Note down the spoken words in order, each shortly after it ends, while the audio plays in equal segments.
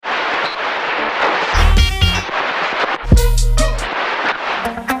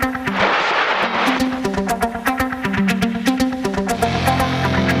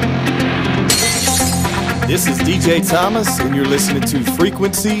DJ Thomas, and you're listening to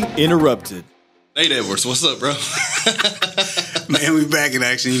Frequency Interrupted. Nate Edwards, what's up, bro? Man, we back in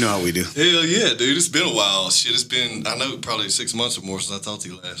action. You know how we do. Hell yeah, dude. It's been a while. Shit, it's been, I know, probably 6 months or more since I talked to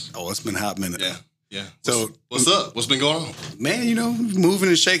you last. Oh, it's been a hot minute. Yeah. So what's up? What's been going on? Man, moving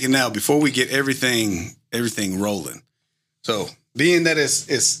and shaking now before we get everything rolling. So being that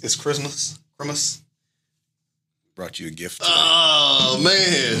it's Christmas, brought you a gift today. Oh,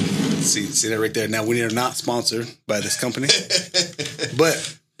 man. See that right there? Now, we are not sponsored by this company, but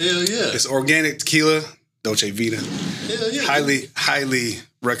hell yeah, it's organic tequila, Dolce Vita. Hell yeah. Highly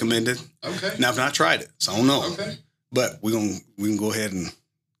recommended. Okay. Now, I've not tried it, so I don't know. Okay. But we can go ahead and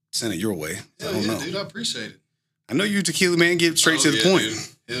send it your way. Hell I don't know. dude. I appreciate it. I know you tequila man, get straight to the point.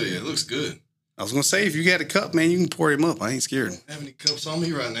 Dude. Hell yeah, it looks good. I was gonna say, if you got a cup, man, you can pour him up. I ain't scared. I don't have any cups on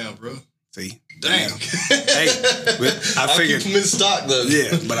me right now, bro. See, Dang. Hey, but I I'll figured. keep them in stock though.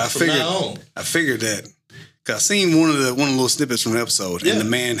 Yeah, but I From now on. figured that because I seen one of the little snippets from the episode, Yeah. and the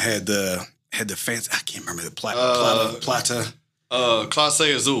man had the fancy. I can't remember the plata.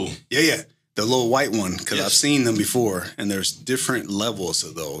 Clase Azul. Yeah, the little white one because Yes. I've seen them before, and there's different levels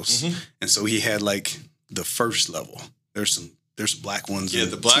of those, and so he had like the first level. There's some black ones. Yeah,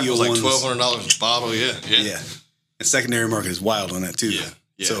 and the black teal was like ones. $1,200 a bottle. Yeah. Yeah. And secondary market is wild on that too. Yeah.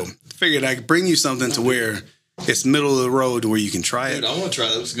 So figured I could bring you something to where it's middle of the road where you can try Dude, it. I want to try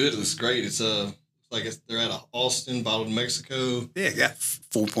that. It looks good. It looks great. It's they're out of Austin, bottled in Mexico. Yeah, it got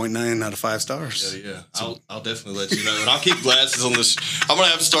 4.9 out of 5 stars. Yeah. I'll definitely let you know. And I'll keep glasses on this. I'm going to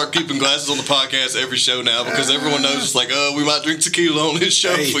have to start keeping glasses on the podcast every show now because everyone knows it's like, we might drink tequila on this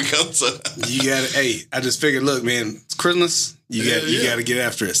show if we come. So. You got to, I just figured, look, man, it's Christmas. You got to get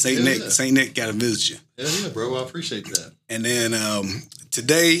after it. Saint Nick got to visit you. Hell yeah, bro. I appreciate that. And then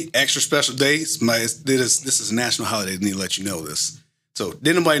today, extra special day. This is a national holiday. I need to let you know this. So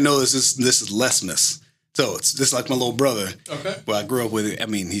didn't nobody know this? This is Lessmas. So it's just like my little brother. Okay. Well, I grew up with it. I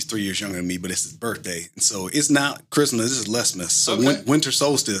mean, he's 3 years younger than me, but it's his birthday. And so it's not Christmas. This is Lessmas. So winter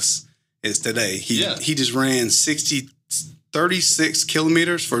solstice is today. He just ran 36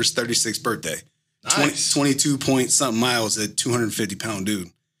 kilometers for his 36th birthday. Nice. 22 point something miles at 250-pound dude.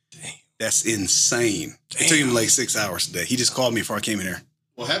 Damn. That's insane. It took him like 6 hours today. He just called me before I came in here.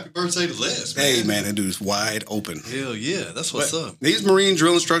 Well, happy birthday to Les, man. Hey, man, that dude's wide open. Hell yeah. That's what's up. He's Marine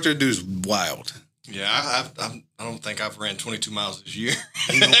drill instructor. Dude's wild. Yeah, I don't think I've ran 22 miles this year.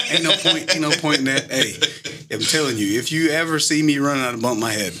 Ain't no point in that. Hey, I'm telling you, if you ever see me running, I'd bump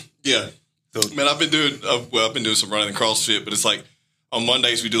my head. Yeah. So, Man, I've been doing some running and CrossFit, but it's like on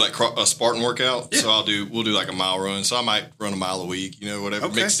Mondays we do like a Spartan workout. Yeah. So we'll do like a mile run. So I might run a mile a week, whatever,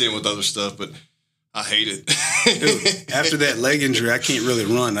 mixed in with other stuff, but I hate it. Dude, after that leg injury, I can't really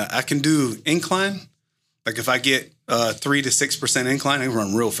run. I can do incline. Like if I get 3 to 6% incline, I can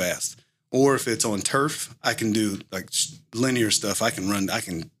run real fast. Or if it's on turf, I can do like linear stuff. I can run. I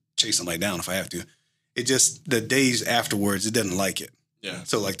can chase somebody down if I have to. It just, the days afterwards, it doesn't like it. Yeah.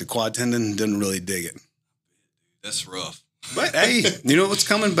 So like the quad tendon doesn't really dig it. That's rough. But hey, you know what's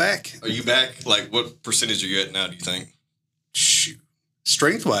coming back? Are you back? Like what percentage are you at now, do you think? Shoot.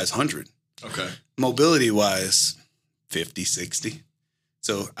 Strength-wise, 100. Okay. Mobility-wise, 50, 60.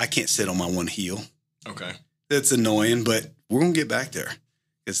 So I can't sit on my one heel. Okay. That's annoying, but we're going to get back there.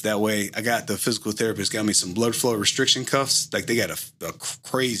 It's that way. I got the physical therapist got me some blood flow restriction cuffs. Like they got a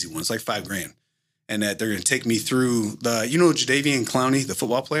crazy one. It's like $5,000. And that they're going to take me through Jadeveon Clowney, the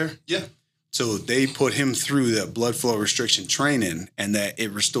football player? Yeah. So they put him through the blood flow restriction training and that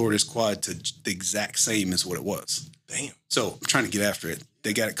it restored his quad to the exact same as what it was. Damn. So I'm trying to get after it.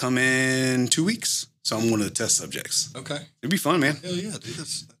 They got it come in 2 weeks. So I'm one of the test subjects. Okay. It'd be fun, man. Hell yeah, dude.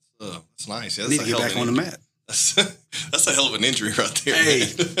 That's nice. Yeah, I need to get back on the mat. That's a hell of an injury right there. Hey,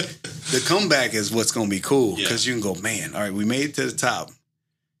 man. the comeback is what's going to be cool because Yeah. you can go, man, all right, we made it to the top.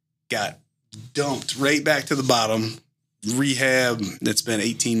 Got dumped right back to the bottom. Rehab, it's been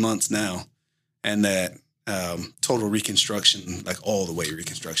 18 months now. And that total reconstruction, like all the way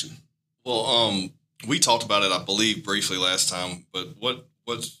reconstruction. Well, we talked about it, I believe, briefly last time. But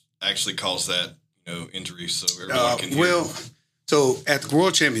what's actually caused that, injury? So everyone can hear. So at the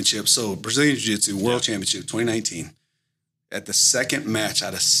World Championship, so Brazilian Jiu-Jitsu World Championship 2019, at the second match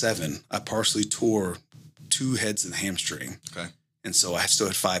out of 7, I partially tore 2 heads of the hamstring. Okay. And so I still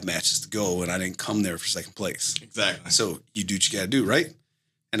had 5 matches to go, and I didn't come there for second place. Exactly. So you do what you got to do, right?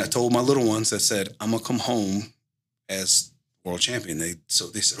 And I told my little ones, I said, I'm going to come home as world champion. They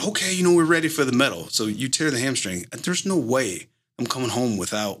said, okay, we're ready for the medal. So you tear the hamstring. There's no way I'm coming home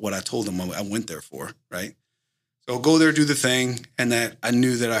without what I told them I went there for, right? So I'll go there, do the thing, and that I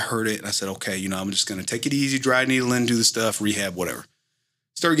knew that I heard it. And I said, okay, I'm just going to take it easy, dry needle in, do the stuff, rehab, whatever.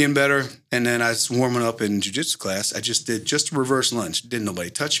 started getting better. And then I was warming up in jiu-jitsu class. I just did just a reverse lunge. Didn't nobody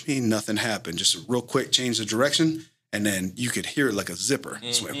touch me. Nothing happened. Just a real quick change of direction. And then you could hear it like a zipper.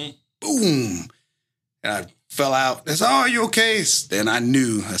 Just went boom. And I fell out. I said, "Oh, are you okay?" Then I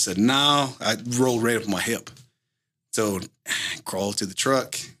knew. I said, "No." I rolled right up my hip. So I crawled to the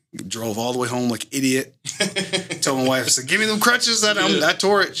truck, drove all the way home like an idiot. Told my wife, I said, "Give me them crutches." I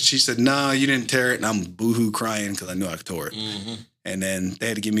tore it. She said, "No, you didn't tear it." And I'm boohoo crying because I knew I tore it. And then they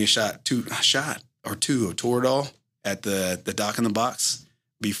had to give me a shot or two of Toradol at the doc in the box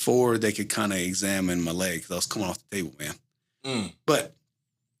before they could kind of examine my leg because I was coming off the table, man. But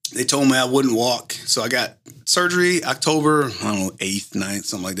they told me I wouldn't walk. So I got surgery October, 8th, 9th,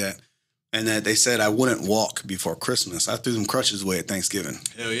 something like that. And that they said I wouldn't walk before Christmas. I threw them crutches away at Thanksgiving.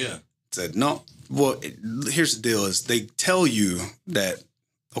 Hell yeah. Said, no. Well, here's the deal is they tell you that,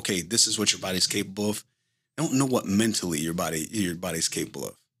 okay, this is what your body's capable of. They don't know what mentally your body's capable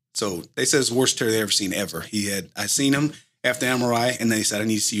of. So they said it's the worst tear they ever seen ever. I seen him after the MRI, and they said, I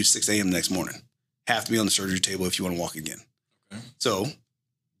need to see you 6 a.m. the next morning. Have to be on the surgery table if you want to walk again. Okay. So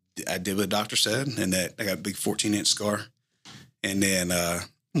I did what the doctor said, and that I got a big 14-inch scar. And then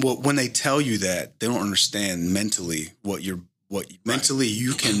when they tell you that, they don't understand mentally mentally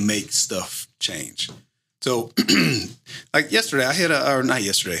you can make stuff change. So like yesterday,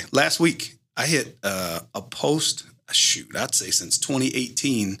 last week, I hit a I'd say since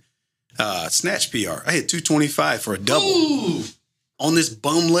 2018, snatch PR. I hit 225 for a double on this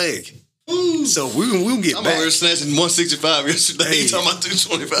bum leg. So we'll get back. I'm over snatching 165 yesterday. Hey, talking about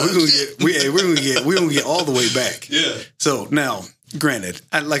 225. We're gonna get all the way back. Yeah. So now, granted,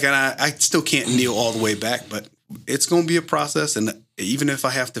 I still can't kneel all the way back, but it's gonna be a process. And even if I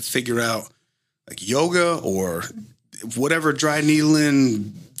have to figure out like yoga or whatever dry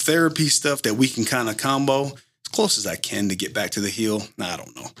needling therapy stuff that we can kind of combo as close as I can to get back to the heel. I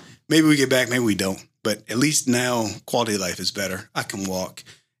don't know. Maybe we get back, maybe we don't. But at least now quality of life is better. I can walk,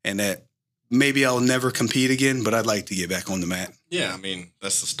 and that maybe I'll never compete again, but I'd like to get back on the mat. Yeah, I mean,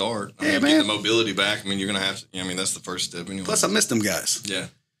 that's the start. Getting the mobility back. I mean, you're going to have to, that's the first step anyway. Plus, I miss them guys. Yeah.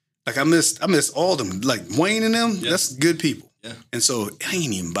 Like, I miss all them. Like, Wayne and them, that's good people. Yeah. And so, it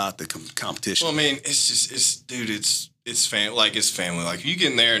ain't even about the competition. Well, I mean, it's family. Like, it's family. Like, you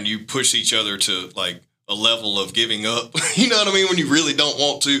get in there and you push each other to, like, a level of giving up. You know what I mean? When you really don't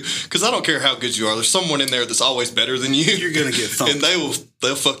want to. Because I don't care how good you are. There's someone in there that's always better than you. You're going to get thumped. And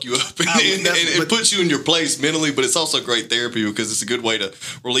they'll fuck you up. And put you in your place mentally. But it's also great therapy because it's a good way to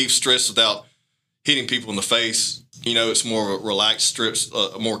relieve stress without hitting people in the face. It's more of a relaxed stress,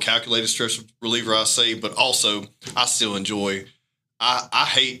 a more calculated stress reliever, I say. But also, I still enjoy.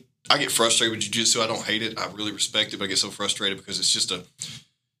 I get frustrated with jiu-jitsu. I don't hate it. I really respect it. But I get so frustrated because it's just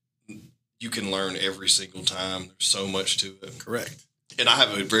you can learn every single time. There's so much to it. Correct. And I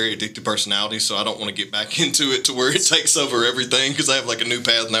have a very addictive personality, so I don't want to get back into it to where it takes over everything because I have like a new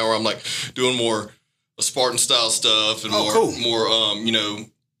path now where I'm like doing more Spartan style stuff and more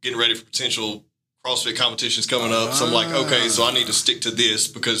getting ready for potential CrossFit competitions coming up. So I'm like, okay, so I need to stick to this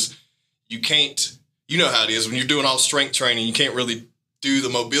because you can't, you know how it is when you're doing all strength training, you can't really do the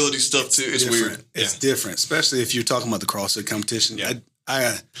mobility stuff too. It's different. Weird. It's different, especially if you're talking about the CrossFit competition. Yeah.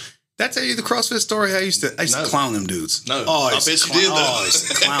 Did I tell you the CrossFit story? I used to clown them dudes. No, I bet you did. I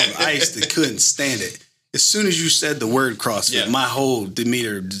used to clown them. I used to couldn't stand it. As soon as you said the word CrossFit, my whole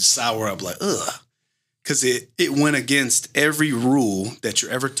demeanor would sour up like, ugh. Because it went against every rule that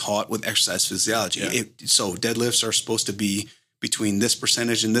you're ever taught with exercise physiology. Yeah. So deadlifts are supposed to be between this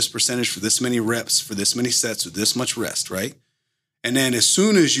percentage and this percentage for this many reps, for this many sets, with this much rest, right? And then as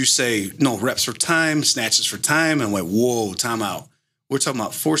soon as you say, no, reps for time, snatches for time, and I'm like, whoa, time out. We're talking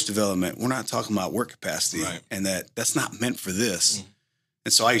about force development. We're not talking about work capacity. Right. And that's not meant for this.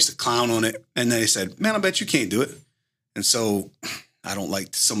 And so I used to clown on it. And then they said, man, I bet you can't do it. And so I don't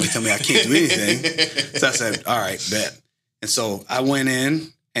like somebody tell me I can't do anything. So I said, all right, bet. And so I went in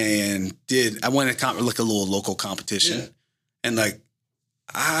and I went and like a little local competition. Yeah. And like,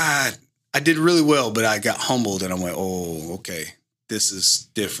 I did really well, but I got humbled and I'm like, oh, okay. This is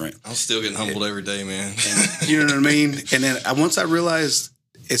different. I'm still getting humbled every day, man. And, you know what I mean? And then once I realized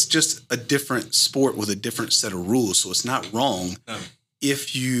it's just a different sport with a different set of rules. So it's not wrong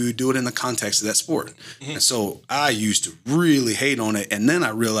if you do it in the context of that sport. And so I used to really hate on it. And then I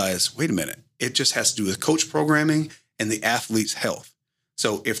realized, wait a minute, it just has to do with coach programming and the athlete's health.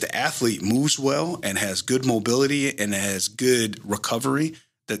 So if the athlete moves well and has good mobility and has good recovery,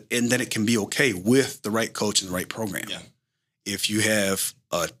 and then it can be okay with the right coach and the right program. Yeah. If you have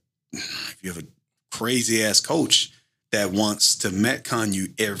a crazy ass coach, that wants to Metcon you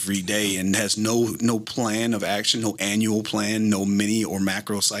every day and has no plan of action, no annual plan, no mini or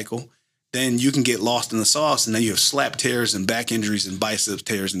macro cycle, then you can get lost in the sauce, and then you have slap tears and back injuries and biceps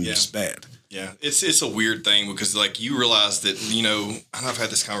tears, and it's bad. Yeah, it's a weird thing because like you realize that, you know, and I've had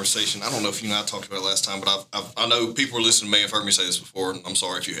this conversation. I don't know if you and I talked about it last time, but I know people who are listening may have heard me say this before. And I'm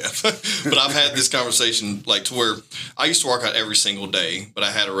sorry if you have, but I've had this conversation like to where I used to work out every single day, but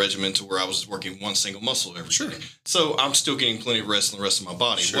I had a regimen to where I was working one single muscle every day. So I'm still getting plenty of rest in the rest of my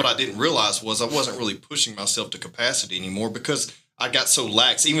body. What I didn't realize was I wasn't really pushing myself to capacity anymore because I got so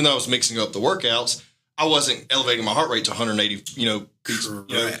lax. Even though I was mixing up the workouts, I wasn't elevating my heart rate to 180, you know, beats, you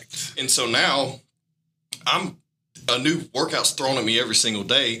know? And so now I'm a new workout's thrown at me every single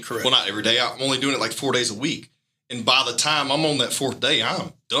day. Correct. Well, not every day. I'm only doing it like 4 days a week. And by the time I'm on that fourth day,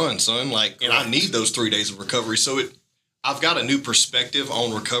 I'm done, son. Like, and I need those 3 days of recovery. So I've got a new perspective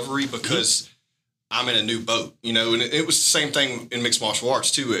on recovery because I'm in a new boat, you know, and it was the same thing in mixed martial arts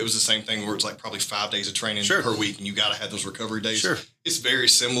too. It was the same thing where it's like probably 5 days of training per week and you got to have those recovery days. It's very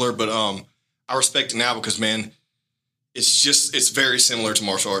similar, but, I respect it now because, man, it's very similar to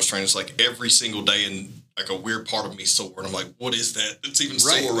martial arts training. It's like every single day and like a weird part of me sore. And I'm like, what is that? It's even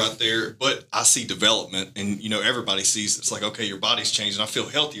sore right there. But I see development and, you know, everybody sees it's like, okay, your body's changing. I feel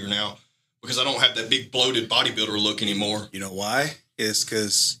healthier now because I don't have that big bloated bodybuilder look anymore. You know why? It's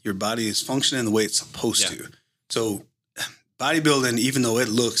because your body is functioning the way it's supposed to. So bodybuilding, even though it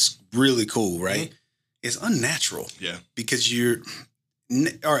looks really cool, right, is unnatural. Yeah. Because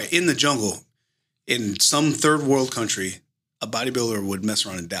all right, in the jungle, in some third world country, a bodybuilder would mess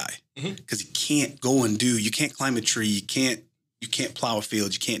around and die because you can't go and you can't climb a tree, you can't plow a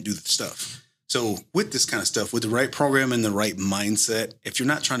field, you can't do the stuff. So with this kind of stuff, with the right program and the right mindset, if you're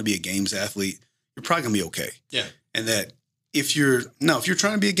not trying to be a games athlete, you're probably gonna be okay. Yeah. And that if you're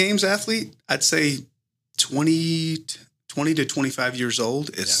trying to be a games athlete, I'd say 20 to 25 years old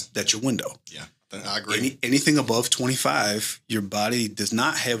is that's your window. Yeah, I agree. Anything above 25, your body does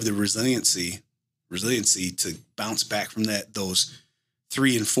not have the resiliency to bounce back from those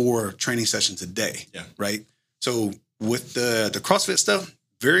 3 and 4 training sessions a day. Yeah. Right. So with the CrossFit stuff,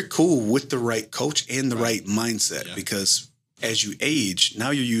 very cool with the right coach and the right mindset, because as you age,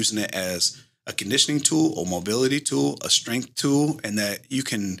 now you're using it as a conditioning tool, a mobility tool, a strength tool, and that you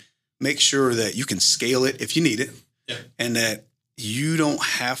can make sure that you can scale it if you need it. Yeah. And that you don't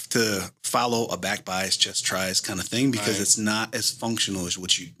have to follow a back bias, chest tries kind of thing because it's not as functional as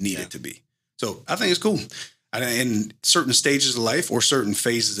what you need it to be. So I think it's cool. In certain stages of life or certain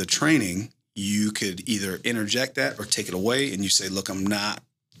phases of training, you could either interject that or take it away. And you say, look, I'm not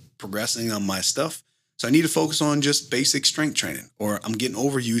progressing on my stuff. So I need to focus on just basic strength training, or I'm getting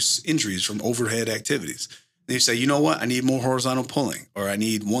overuse injuries from overhead activities. And you say, you know what? I need more horizontal pulling, or I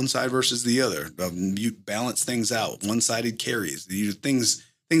need one side versus the other. You balance things out, one-sided carries. These are things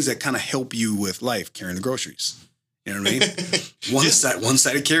that kind of help you with life, carrying the groceries. You know what I mean?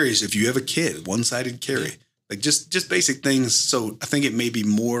 One-sided carries. If you have a kid, one-sided carry. Like just basic things. So I think it may be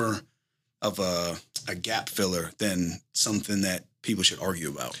more of a gap filler than something that people should argue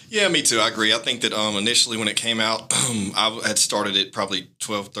about. Yeah, me too. I agree. I think that initially when it came out, I had started it probably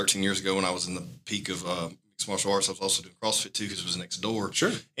 12, 13 years ago when I was in the peak of mixed martial arts. I was also doing CrossFit too because it was next door. Sure.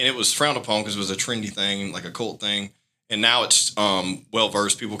 And it was frowned upon because it was a trendy thing, like a cult thing. And now it's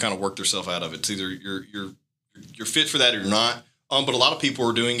well-versed. People kind of work themselves out of it. It's either you're fit for that or you're not. But a lot of people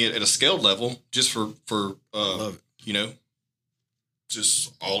are doing it at a scaled level just for you know,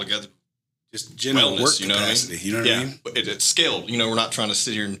 just all together. Just general wellness, work you know capacity. What I mean? You know what I mean? But it's scaled. You know, we're not trying to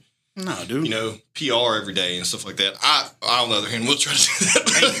sit here and dude. You know, PR every day and stuff like that. I on the other hand, will try to do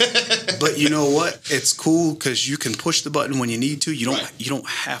that. But you know what? It's cool because you can push the button when you need to. You don't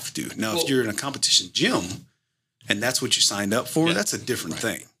have to. Now, if you're in a competition gym and that's what you signed up for, that's a different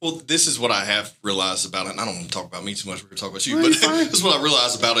thing. Well, this is what I have realized about it. And I don't want to talk about me too much. We're going to talk about you. But this is what I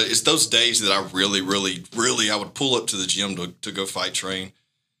realized about it. Is those days that I really, really, really, I would pull up to the gym to go fight train.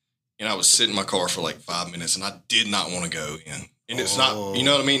 And I would sit in my car for like 5 minutes and I did not want to go in. And it's not, you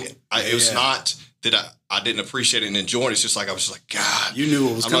know what I mean? It was not that I didn't appreciate it and enjoy it. It's just like, I was just like, God, you knew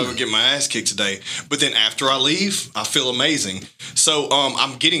what was I'm coming. not going to get my ass kicked today. But then after I leave, I feel amazing. So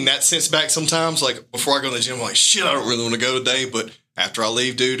I'm getting that sense back sometimes. Like before I go to the gym, I'm like, shit, I don't really want to go today. But after I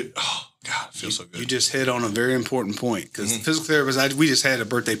leave, dude, oh, God, it feels so good. You just hit on a very important point because physical therapist, we just had a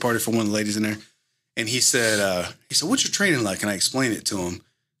birthday party for one of the ladies in there. And he said, what's your training like? And I explained it to him.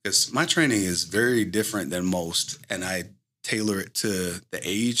 Because my training is very different than most, and I tailor it to the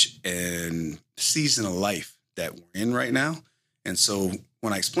age and season of life that we're in right now. And so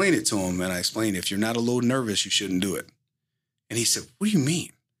when I explained it to him, and I explained, if you're not a little nervous, you shouldn't do it. And he said, what do you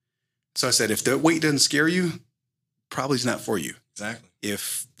mean? So I said, if the weight doesn't scare you, probably is not for you. Exactly.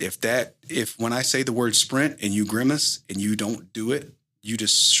 If when I say the word sprint and you grimace and you don't do it, you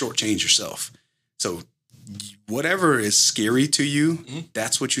just shortchange yourself. So whatever is scary to you,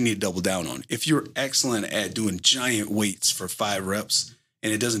 that's what you need to double down on. If you're excellent at doing giant weights for 5 reps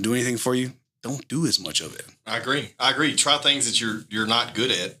and it doesn't do anything for you, don't do as much of it. I agree. Try things that you're not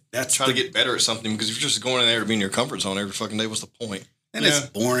good at. Try to get better at something, because if you're just going in there to be in your comfort zone every fucking day, what's the point? And it's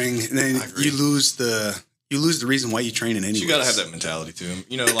boring. And then you lose the reason why you train in any. You got to have that mentality to them.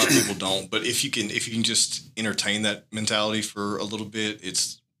 A lot of people don't. But if you can just entertain that mentality for a little bit,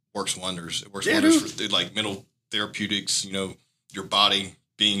 it's works wonders. It works wonders for like mental therapeutics. Your body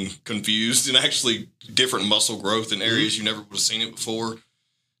being confused and actually different muscle growth in areas you never would have seen it before.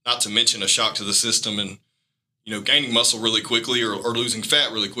 Not to mention a shock to the system and, gaining muscle really quickly or losing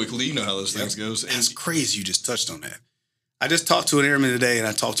fat really quickly. You know how those things goes. And it's crazy you just touched on that. I just talked to an airman today, and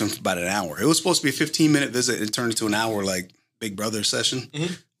I talked to him for about an hour. It was supposed to be a 15-minute visit. It turned into an hour, like Big Brother session,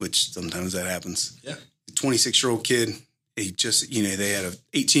 which sometimes that happens. Yeah. A 26-year-old kid, he just, they had an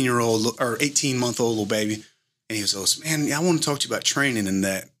 18-year-old or 18-month-old little baby. And he was, man, I want to talk to you about training and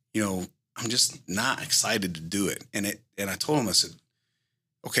that, I'm just not excited to do it. And I told him, I said,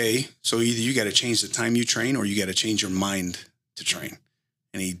 okay, so either you got to change the time you train or you got to change your mind to train.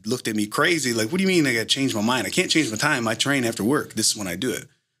 And he looked at me crazy, like, what do you mean I got to change my mind? I can't change my time. I train after work. This is when I do it. I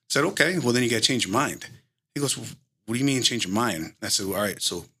said, okay, well, then you got to change your mind. He goes, well, what do you mean change your mind? I said, well, all right,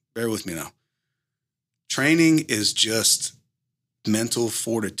 so bear with me now. Training is just mental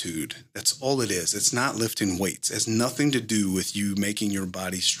fortitude. That's all it is. It's not lifting weights. It has nothing to do with you making your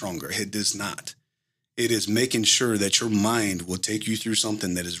body stronger. It does not. It is making sure that your mind will take you through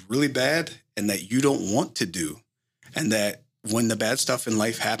something that is really bad and that you don't want to do. And that when the bad stuff in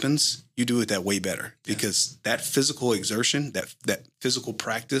life happens, you do it that way better, because that physical exertion, that physical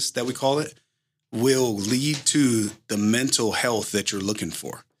practice that we call it, will lead to the mental health that you're looking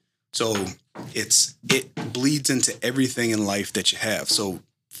for. So it bleeds into everything in life that you have. So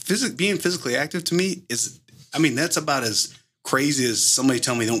being physically active to me that's about as crazy as somebody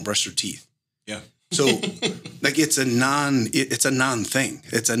telling me don't brush your teeth. Yeah. So like it's a non-thing.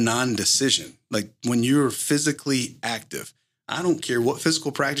 It's a non-decision. Like when you're physically active, I don't care what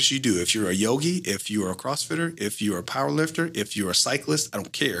physical practice you do. If you're a yogi, if you're a CrossFitter, if you're a power lifter, if you're a cyclist, I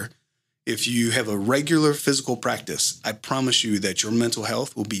don't care. If you have a regular physical practice, I promise you that your mental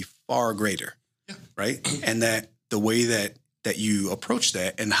health will be far greater. Yeah. Right? And that the way that you approach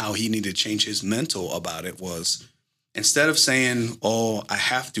that and how he needed to change his mental about it was, instead of saying, oh, I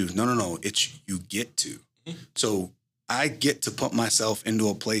have to, no, it's you get to. So I get to put myself into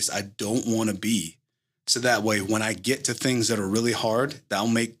a place I don't want to be. So that way, when I get to things that are really hard, I'll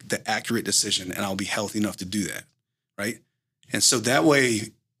make the accurate decision and I'll be healthy enough to do that. Right? And so that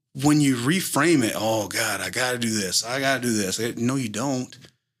way, when you reframe it, oh, God, I got to do this. I got to do this. No, you don't.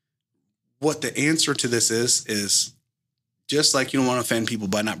 What the answer to this is just like you don't want to offend people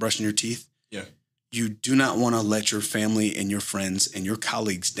by not brushing your teeth. Yeah. You do not want to let your family and your friends and your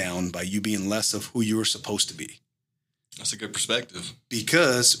colleagues down by you being less of who you were supposed to be. That's a good perspective.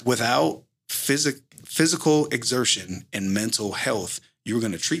 Because without physical exertion and mental health, you're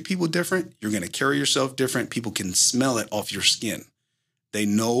going to treat people different. You're going to carry yourself different. People can smell it off your skin. They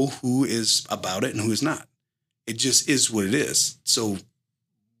know who is about it and who is not. It just is what it is. So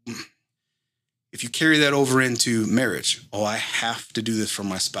if you carry that over into marriage, oh, I have to do this for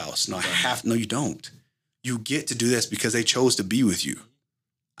my spouse. No, no, you don't. You get to do this because they chose to be with you.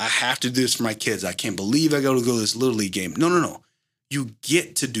 I have to do this for my kids. I can't believe I got to go to this Little League game. No. You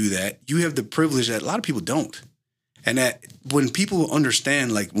get to do that. You have the privilege that a lot of people don't. And that when people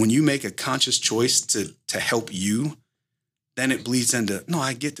understand, like when you make a conscious choice to help you, then it bleeds into, no,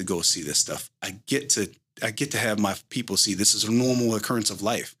 I get to go see this stuff. I get to have my people see this is a normal occurrence of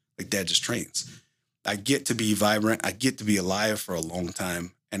life. Like Dad just trains. I get to be vibrant. I get to be alive for a long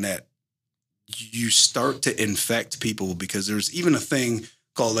time. And that you start to infect people, because there's even a thing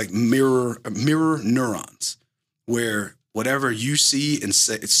called like mirror neurons, where whatever you see and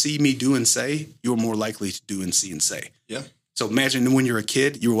see me do and say, you're more likely to do and see and say. Yeah. So imagine when you're a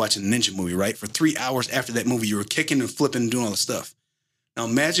kid, you were watching a ninja movie, right? For 3 hours after that movie, you were kicking and flipping and doing all this stuff. Now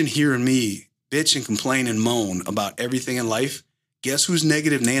imagine hearing me bitch and complain and moan about everything in life. Guess who's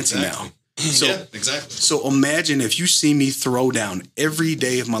negative Nancy now? So, yeah, exactly. So imagine if you see me throw down every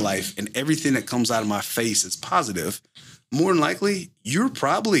day of my life and everything that comes out of my face is positive, more than likely, you're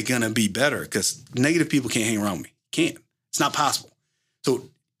probably going to be better, because negative people can't hang around me. Can't. It's not possible. So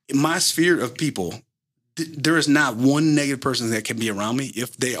in my sphere of people, there is not one negative person that can be around me.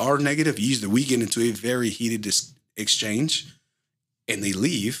 If they are negative, either we get into a very heated exchange and they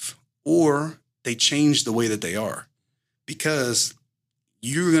leave, or they change the way that they are. because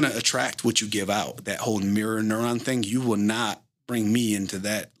you're going to attract what you give out. That whole mirror neuron thing, you will not bring me into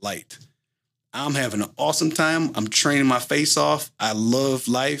that light. I'm having an awesome time. I'm training my face off. I love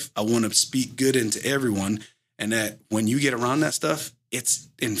life. I want to speak good into everyone. And that when you get around that stuff, it's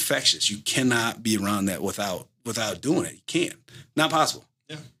infectious. You cannot be around that without doing it. You can't. Not possible.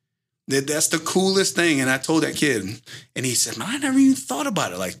 Yeah. That's the coolest thing. And I told that kid, and he said, man, I never even thought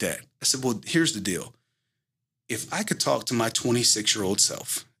about it like that. I said, well, here's the deal. If I could talk to my 26-year-old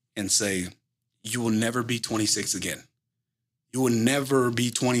self and say, you will never be 26 again. You will never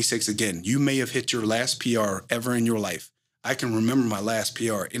be 26 again. You may have hit your last PR ever in your life. I can remember my last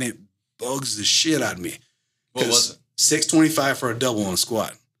PR, and it bugs the shit out of me. What was it? 625 for a double on a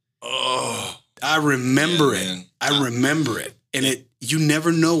squat. Oh. I remember it. Man. I remember it. And you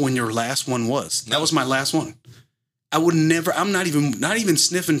never know when your last one was. That was my last one. I would never, I'm not even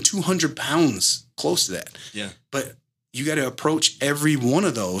sniffing 200 pounds close to that. Yeah. But you got to approach every one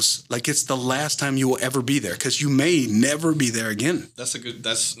of those like it's the last time you will ever be there, because you may never be there again. That's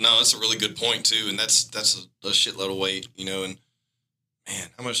a really good point too. And that's a shitload of weight, you know, and man,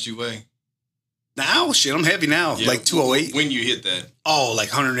 how much do you weigh? Now, shit, I'm heavy now, Yeah, like 208. When you hit that. Oh, like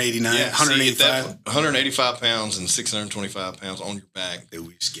 189, Yeah, 185. 185 pounds and 625 pounds on your back. Dude,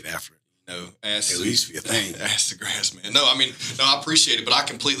 we just get after it. No, ass At least be a thing. Ass the grass, man. No, I appreciate it, but I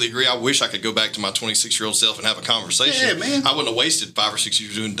completely agree. I wish I could go back to my 26-year-old self and have a conversation. Yeah, man. I wouldn't have wasted 5 or 6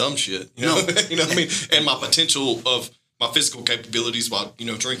 years doing dumb shit. You know, you know what I mean? And my potential of my physical capabilities while, you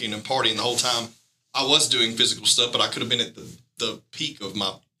know, drinking and partying the whole time. I was doing physical stuff, but I could have been at the peak of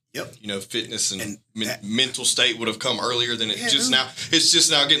my, you know, fitness and mental state would have come earlier than now. It's just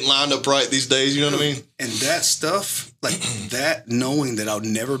now getting lined up right these days. You know what I mean? And that stuff, like that, knowing that I'll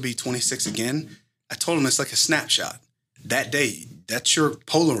never be 26 again, I told him it's like a snapshot. That day, that's your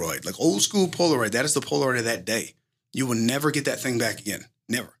Polaroid, like old school Polaroid. That is the Polaroid of that day. You will never get that thing back again.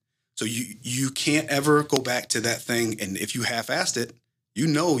 Never. So you can't ever go back to that thing. And if you half-assed it, you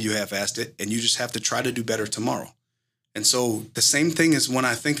know you half-assed it, and you just have to try to do better tomorrow. And so the same thing is when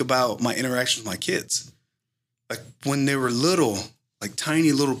I think about my interaction with my kids. Like when they were little, like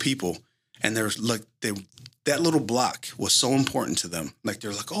tiny little people, and there's like that little block was so important to them. Like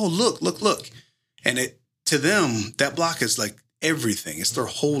they're like, oh, look. And to them, that block is like everything. It's their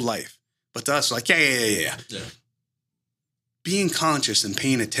whole life. But to us, like, yeah. Being conscious and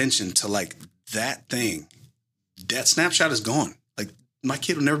paying attention to like that thing, that snapshot is gone. Like my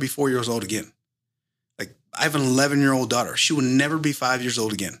kid will never be 4 years old again. I have an 11-year-old daughter. She will never be 5 years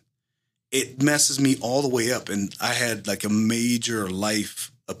old again. It messes me all the way up. And I had like a major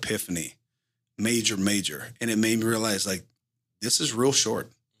life epiphany, major. And it made me realize like, this is real short,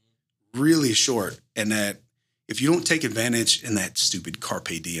 really short. And that if you don't take advantage in that stupid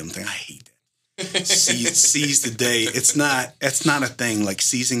carpe diem thing, I hate that. Seize the day. It's not a thing like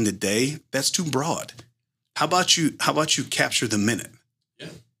seizing the day. That's too broad. How about you capture the minute? Yeah.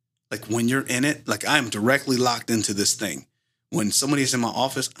 Like when you're in it, like I'm directly locked into this thing. When somebody's in my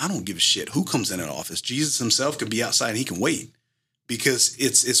office, I don't give a shit who comes in an office. Jesus himself could be outside and he can wait, because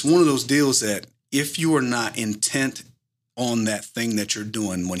it's one of those deals that if you are not intent on that thing that you're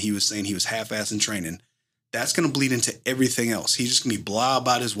doing, when he was saying he was half-assed in training, that's going to bleed into everything else. He's just going to be blah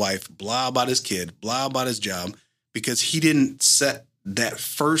about his wife, blah about his kid, blah about his job, because he didn't set that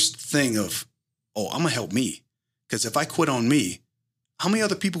first thing of, oh, I'm going to help me. Because if I quit on me, how many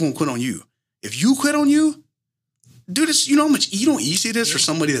other people gonna quit on you? If you quit on you, do this. You know how much easy it is for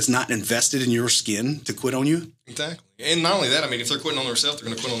somebody that's not invested in your skin to quit on you? Exactly. And not only that, I mean, if they're quitting on themselves, they're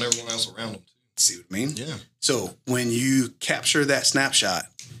gonna quit on everyone else around them. See what I mean? Yeah. So when you capture that snapshot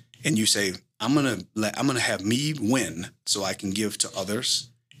and you say, I'm gonna have me win so I can give to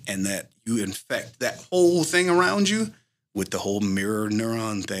others, and that you infect that whole thing around you with the whole mirror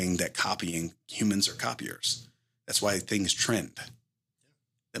neuron thing, that copying, humans are copiers. That's why things trend.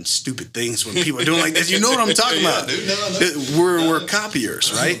 Them stupid things when people are doing like this. You know what I'm talking about. Dude, no. We're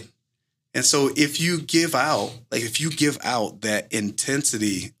copiers, right? And so if you give out that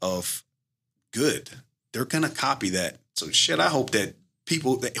intensity of good, they're going to copy that. So shit, I hope that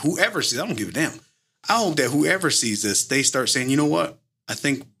whoever sees, I don't give a damn. I hope that whoever sees this, they start saying, you know what? I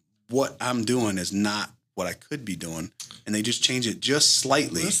think what I'm doing is not what I could be doing. And they just change it just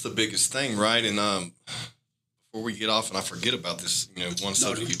slightly. That's the biggest thing, right? And before we get off, and I forget about this, you know, one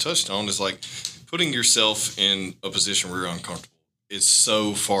subject you touched on is like putting yourself in a position where you're uncomfortable. It's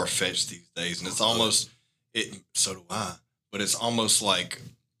so far-fetched these days, and it's almost, so do I, but it's almost like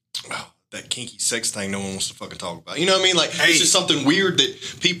that kinky sex thing no one wants to fucking talk about. You know what I mean? Like, it's just something weird that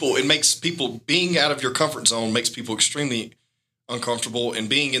it makes people, being out of your comfort zone makes people extremely uncomfortable, and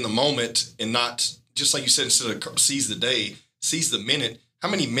being in the moment and not just like you said, instead of seize the day, seize the minute. How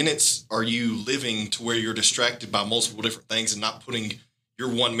many minutes are you living to where you're distracted by multiple different things and not putting your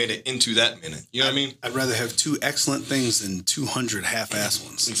 1 minute into that minute? You know what I mean? I'd rather have 2 excellent things than 200 half-ass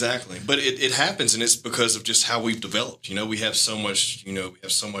ones. Exactly. But it happens, and it's because of just how we've developed. We have so much, we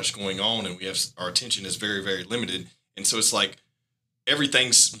have so much going on, and our attention is very, very limited. And so it's like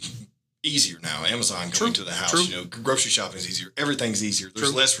everything's easier now. Amazon coming to the house, grocery shopping is easier. Everything's easier.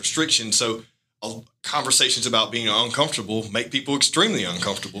 There's less restriction. So conversations about being uncomfortable make people extremely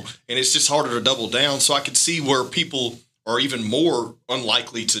uncomfortable, and it's just harder to double down. So I could see where people are even more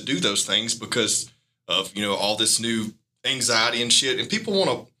unlikely to do those things because of all this new anxiety and shit. And people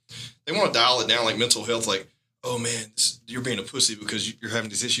want to dial it down, like mental health, like, oh man, you're being a pussy because you're having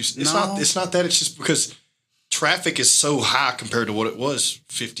these issues. It's not that. It's just because traffic is so high compared to what it was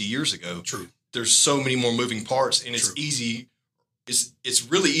 50 years ago. True. There's so many more moving parts, and it's easy. It's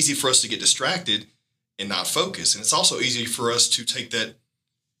really easy for us to get distracted and not focus. And it's also easy for us to take that,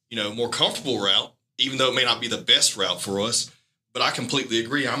 more comfortable route, even though it may not be the best route for us. But I completely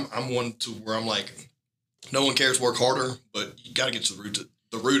agree. I'm one to where I'm like, no one cares, work harder, but you got to get to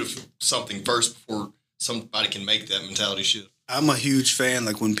the root of something first before somebody can make that mentality shift. I'm a huge fan,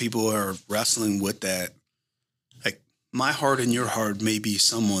 like when people are wrestling with that, like my hard and your hard may be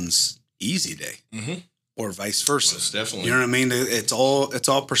someone's easy day. Mm-hmm. Or vice versa. Most definitely. You know what I mean? It's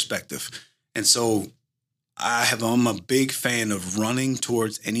all perspective. And so I'm a big fan of running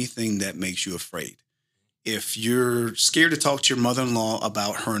towards anything that makes you afraid. If you're scared to talk to your mother-in-law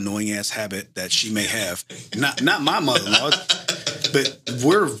about her annoying ass habit that she may have, not my mother-in-law, but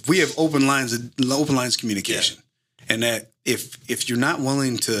we have open lines of communication. Yeah. And that if you're not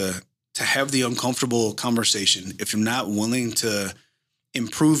willing to have the uncomfortable conversation, if you're not willing to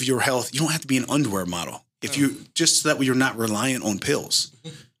improve your health, you don't have to be an underwear model. If you just so that way you're not reliant on pills,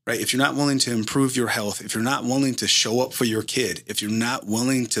 right? If you're not willing to improve your health, if you're not willing to show up for your kid, if you're not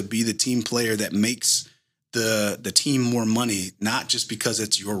willing to be the team player that makes the team more money, not just because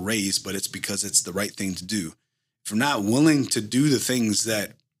it's your raise, but it's because it's the right thing to do. If you're not willing to do the things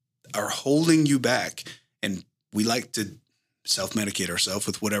that are holding you back, and we like to self-medicate ourselves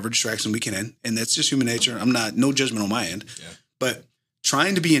with whatever distraction we can, and that's just human nature. No judgment on my end, but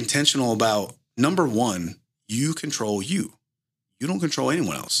trying to be intentional about, number one, you control you. You don't control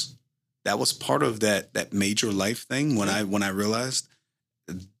anyone else. That was part of that major life thing when I realized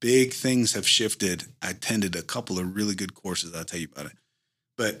big things have shifted. I attended a couple of really good courses. I'll tell you about it.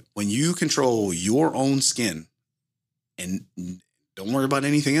 But when you control your own skin and don't worry about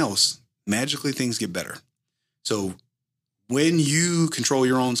anything else, magically things get better. So when you control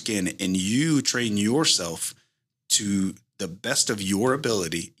your own skin and you train yourself to the best of your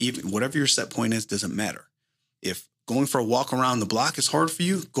ability, even whatever your set point is, doesn't matter. If going for a walk around the block is hard for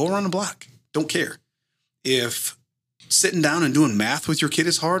you, go around the block. Don't care. If sitting down and doing math with your kid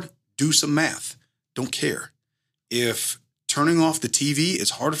is hard, do some math. Don't care. If turning off the TV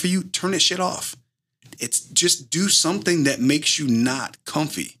is hard for you, turn that shit off. It's just do something that makes you not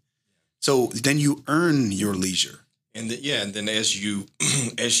comfy. So then you earn your leisure. And then as you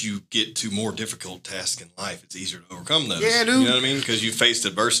get to more difficult tasks in life, it's easier to overcome those. Yeah, dude. You know what I mean? Because you faced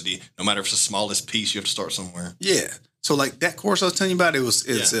adversity. No matter if it's the smallest piece, you have to start somewhere. Yeah. So like that course I was telling you about,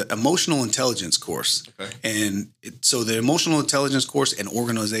 it's an emotional intelligence course. Okay. And so the emotional intelligence course and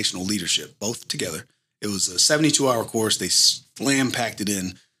organizational leadership, both together. It was a 72-hour course. They slam-packed it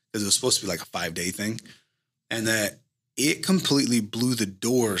in because it was supposed to be like a 5-day thing. And that it completely blew the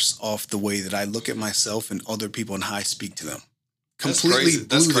doors off the way that I look at myself and other people and how I speak to them. Completely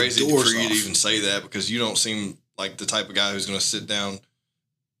That's blew crazy the doors for you off. To even say that, because you don't seem like the type of guy who's going to sit down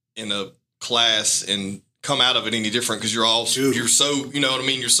in a class and come out of it any different, because you're so, you know what I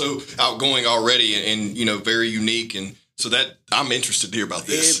mean? You're so outgoing already and very unique. And so that I'm interested to hear about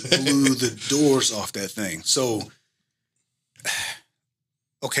this. It blew the doors off that thing. So,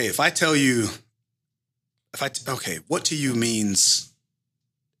 okay, if I tell you, what to you means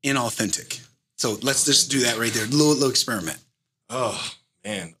inauthentic? So let's just do that right there. Little experiment. Oh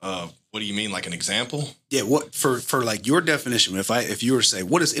man, what do you mean? Like an example? Yeah. What for like your definition? If you were to say,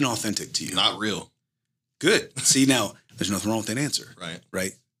 what is inauthentic to you? Not real. Good. See, now there's nothing wrong with that answer. Right.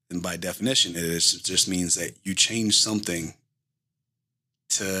 Right. And by definition, it just means that you change something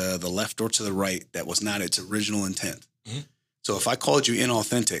to the left or to the right that was not its original intent. Mm-hmm. So if I called you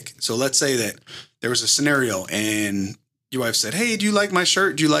inauthentic, so let's say that there was a scenario and your wife said, hey, do you like my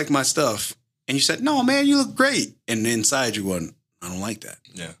shirt? Do you like my stuff? And you said, no, man, you look great. And inside you're going, I don't like that.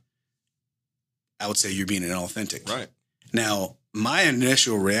 Yeah. I would say you're being inauthentic. Right. Now, my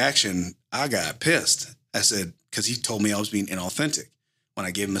initial reaction, I got pissed. I said, because he told me I was being inauthentic. when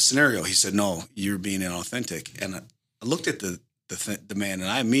I gave him a scenario, he said, "No, you're being inauthentic." And I looked at the man, and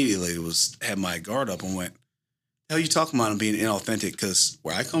I immediately had my guard up and went, "Hell, you talking about him being inauthentic? Because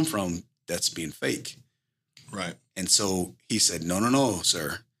where I come from, that's being fake." Right. And so he said, no,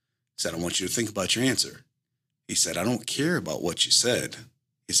 sir. He said, "I want you to think about your answer." He said, "I don't care about what you said."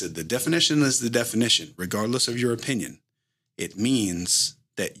 He said, "The definition is the definition, regardless of your opinion. It means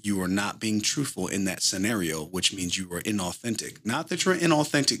that you are not being truthful in that scenario, which means you are inauthentic. Not that you're an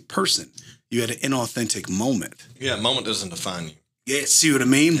inauthentic person. You had an inauthentic moment." Yeah, moment doesn't define you. Yeah, see what I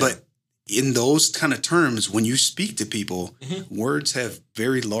mean? Yeah. But in those kind of terms, when you speak to people, words have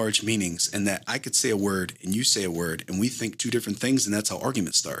very large meanings, and that I could say a word and you say a word and we think two different things, and that's how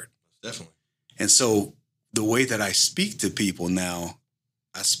arguments start. Definitely. And so the way that I speak to people now,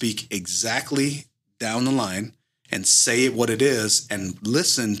 I speak exactly down the line and say it what it is and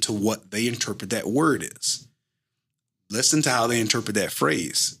listen to what they interpret that word is. Listen to how they interpret that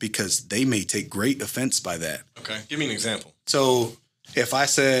phrase, because they may take great offense by that. Okay. Give me an example. So if I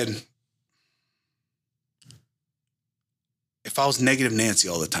was negative Nancy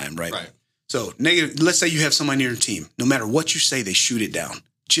all the time, right? Right. So negative, let's say you have somebody on your team. No matter what you say, they shoot it down.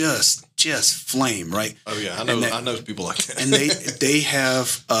 Just flame, right? Oh yeah, I know people like that. And they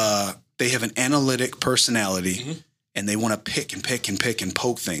have an analytic personality, and they want to pick and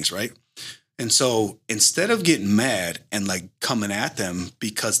poke things, right? And so instead of getting mad and like coming at them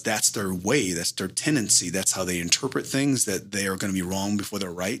because that's their way, that's their tendency, that's how they interpret things, that they are going to be wrong before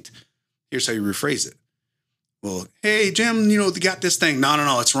they're right, here's how you rephrase it. "Well, hey, Jim, they got this thing.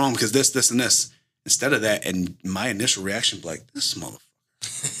 No, it's wrong because this, and this." Instead of that, and my initial reaction would be like, "This motherfucker."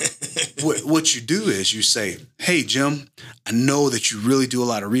 What you do is you say, "Hey, Jim, I know that you really do a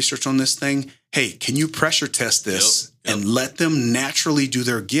lot of research on this thing. Hey, can you pressure test this and let them naturally do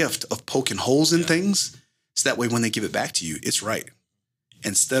their gift of poking holes in things? So that way when they give it back to you, it's right."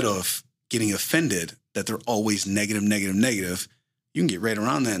 Instead of getting offended that they're always negative, you can get right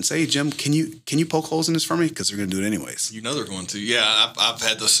around that and say, "Hey, Jim, can you poke holes in this for me? Because they're going to do it anyways." You know they're going to. Yeah, I've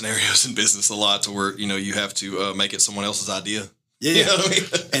had those scenarios in business a lot to where, you have to make it someone else's idea. Yeah. You know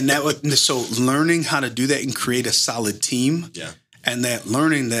what I mean? And so learning how to do that and create a solid team. Yeah. And that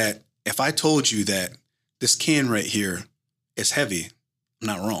learning that if I told you that this can right here is heavy, I'm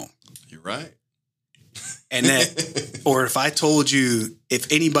not wrong. You're right. And that, or if I told you,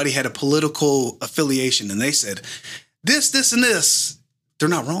 if anybody had a political affiliation and they said this, and this, they're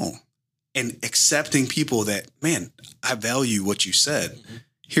not wrong. And accepting people that, man, I value what you said.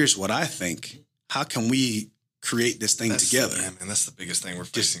 Here's what I think. How can we create this thing together? Yeah, man, that's the biggest thing we're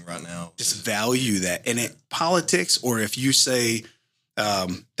facing right now. Just value that. And politics, or if you say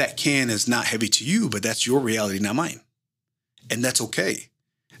that can is not heavy to you, but that's your reality, not mine. And that's okay.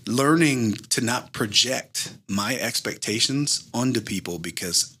 Learning to not project my expectations onto people,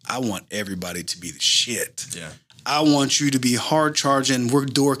 because I want everybody to be the shit. Yeah. I want you to be hard charging. We're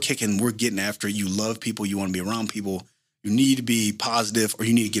door kicking. We're getting after it. You love people. You want to be around people. You need to be positive, or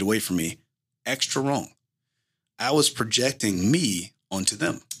you need to get away from me. Extra wrong. I was projecting me onto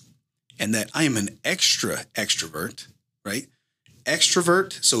them, and that I am an extrovert, right?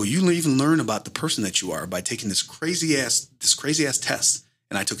 Extrovert. So you even learn about the person that you are by taking this crazy ass test.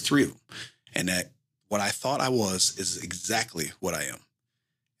 And I took 3 of them, and that what I thought I was is exactly what I am.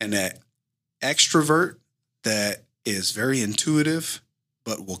 And that extrovert that is very intuitive,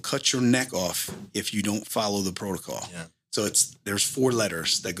 but will cut your neck off if you don't follow the protocol. Yeah. So there's 4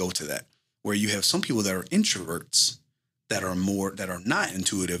 letters that go to that, where you have some people that are introverts that are not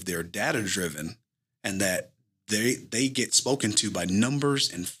intuitive, they're data driven, and that they get spoken to by numbers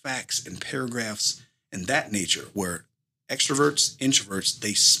and facts and paragraphs and that nature, where extroverts, introverts,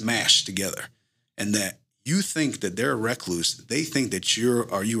 they smash together. And that you think that they're a recluse, they think that you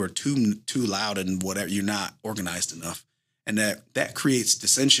are too loud and whatever, you're not organized enough. And that creates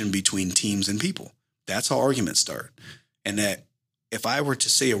dissension between teams and people. That's how arguments start. And that if I were to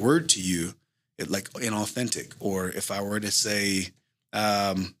say a word to you, like inauthentic, or if I were to say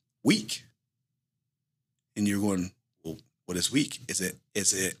weak, and you're going, well, what is weak? Is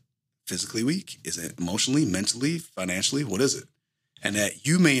it physically weak? Is it emotionally, mentally, financially? What is it? And that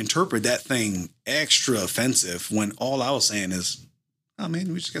you may interpret that thing extra offensive when all I was saying is, oh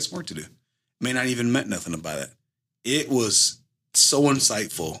man, we just got some work to do. May not even meant nothing about it. It was so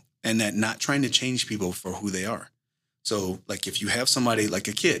insightful, and that not trying to change people for who they are. So like if you have somebody like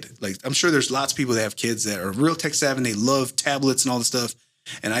a kid, like I'm sure there's lots of people that have kids that are real tech savvy and they love tablets and all this stuff.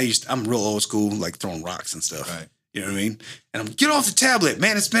 And I'm real old school, like throwing rocks and stuff. Right. You know what I mean? And I'm, get off the tablet,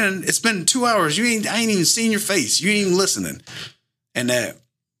 man. It's been 2 hours. I ain't even seen your face. You ain't even listening. And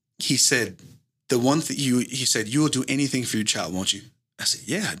he said, the one thing he said, you will do anything for your child, won't you? I said,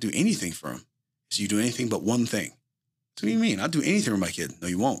 yeah, I'd do anything for him. So you do anything but one thing. So what do you mean? I'll do anything for my kid. No,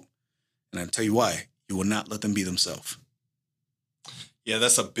 you won't. And I'll tell you why. You will not let them be themselves. Yeah,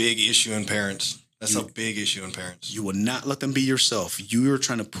 that's a big issue in parents. A big issue in parents. You will not let them be yourself. You are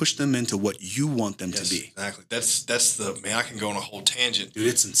trying to push them into what you want them to be. Exactly. That's the, man, I can go on a whole tangent. Dude,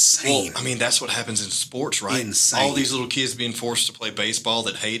 it's insane. Well, I mean, that's what happens in sports, right? Insane. All these little kids being forced to play baseball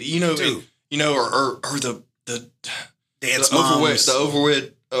that hate it. You know, or the dance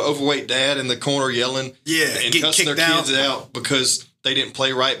overweight dad in the corner yelling and cussing their kids out because they didn't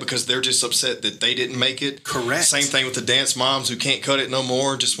play right because they're just upset that they didn't make it. Correct. Same thing with the dance moms who can't cut it no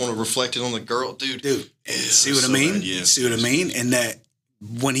more, just want to reflect it on the girl. Dude. See what I mean? Yes. See what I mean? And that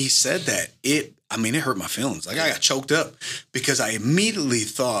when he said that, it hurt my feelings. Like I got choked up because I immediately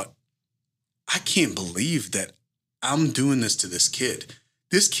thought, I can't believe that I'm doing this to this kid.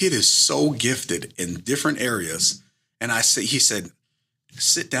 This kid is so gifted in different areas. And he said,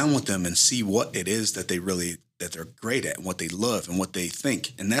 sit down with them and see what it is that they're great at and what they love and what they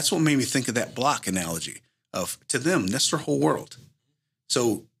think. And that's what made me think of that block analogy of, to them, that's their whole world.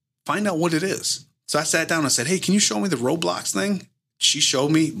 So find out what it is. So I sat down and said, hey, can you show me the Roblox thing? She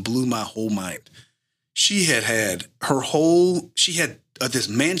showed me, blew my whole mind. She had this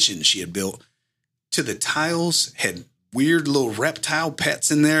mansion she had built to the tiles, had weird little reptile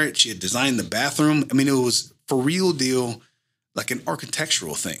pets in there. She had designed the bathroom. I mean, it was for real deal, like an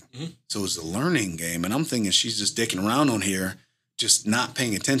architectural thing. Mm-hmm. So it was a learning game. And I'm thinking she's just dicking around on here, just not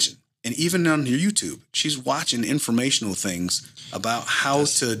paying attention. And even on your YouTube, she's watching informational things about how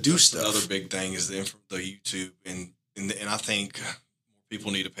to do stuff. Another big thing is the YouTube. And I think more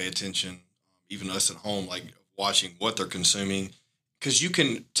people need to pay attention, even us at home, like watching what they're consuming. Because you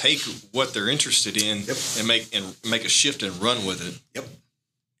can take what they're interested in and make a shift and run with it. Yep.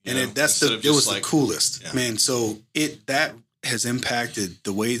 And it was the coolest, man. So that has impacted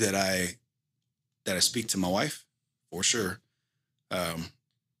the way that I speak to my wife, for sure.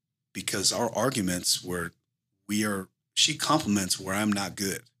 Because our arguments she compliments where I'm not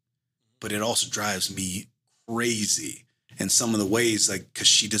good, but it also drives me crazy in some of the ways, like, because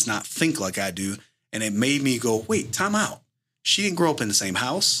she does not think like I do. And it made me go, wait, time out. She didn't grow up in the same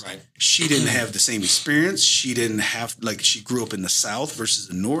house. Right. She didn't have the same experience. She didn't have, like, she grew up in the South versus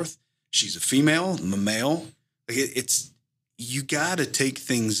the North. She's a female, I'm a male. Like you got to take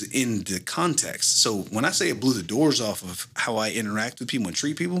things into context. So when I say it blew the doors off of how I interact with people and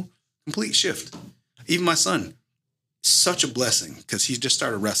treat people, complete shift. Even my son, such a blessing because he just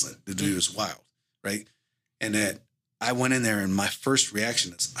started wrestling. The dude was wild, right? And that I went in there and my first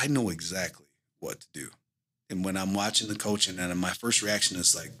reaction is, I know exactly what to do. And when I'm watching the coaching, and my first reaction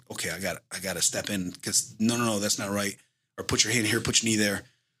is like, okay, I got to step in because no, that's not right. Or put your hand here, put your knee there.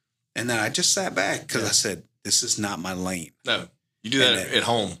 And then I just sat back because I said, this is not my lane. No, you do that at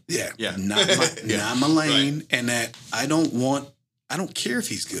home. Yeah. Not my lane. Right. And that I don't care if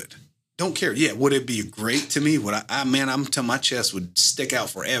he's good. Don't care. Yeah. Would it be great to me? I'm telling my chest would stick out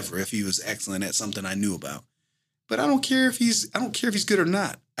forever if he was excellent at something I knew about. But I don't care if he's good or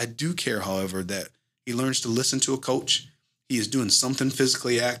not. I do care, however, that he learns to listen to a coach. He is doing something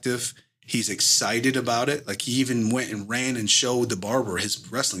physically active. He's excited about it. Like he even went and ran and showed the barber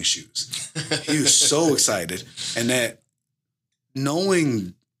his wrestling shoes. He was so excited. And that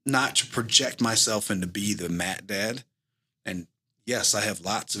knowing not to project myself and to be the Matt dad. And yes, I have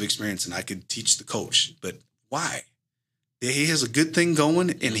lots of experience and I could teach the coach, but why? He has a good thing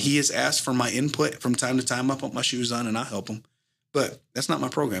going and he has asked for my input from time to time. I put my shoes on and I help him, but that's not my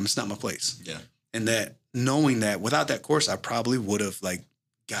program. It's not my place. Yeah. And that knowing that without that course, I probably would have like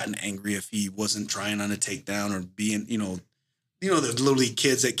gotten angry if he wasn't trying on a takedown or being, the little league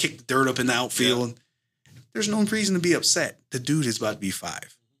kids that kick the dirt up in the outfield. Yeah. There's no reason to be upset. The dude is about to be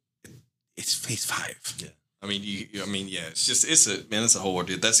 5. He's 5. Yeah. It's a whole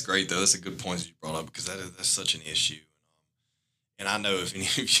ordeal. That's great though. That's a good point that you brought up because that's such an issue. And I know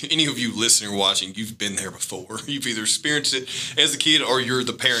if any of you listening or watching, you've been there before. You've either experienced it as a kid or you're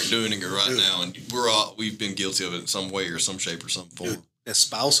the parent doing it right now. And we've been guilty of it in some way or some shape or some form. The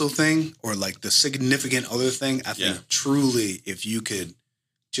spousal thing or like the significant other thing, I think truly if you could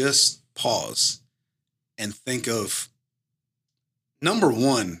just pause and think of number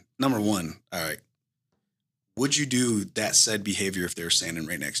one, all right, would you do that said behavior if they were standing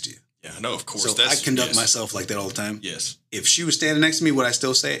right next to you? Yeah, no, of course. So I conduct myself like that all the time. Yes. If she was standing next to me, would I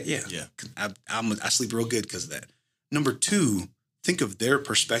still say it? Yeah. Yeah. I sleep real good because of that. Number 2, think of their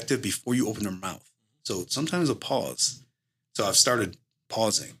perspective before you open their mouth. So sometimes a pause. So I've started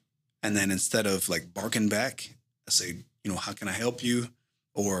pausing. And then instead of like barking back, I say, how can I help you?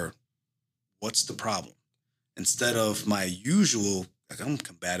 Or what's the problem? Instead of my usual, Like, I'm a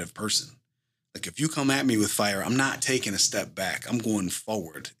combative person. Like, if you come at me with fire, I'm not taking a step back. I'm going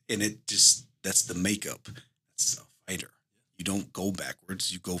forward. And that's the makeup. That's a fighter. You don't go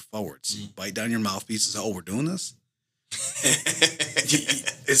backwards. You go forwards. You bite down your mouthpiece and say, oh, we're doing this?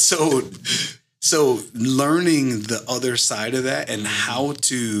 It's so learning the other side of that and how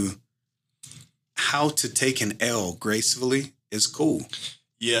to take an L gracefully is cool.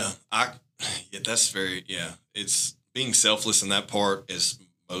 Yeah, that's it's being selfless in that part is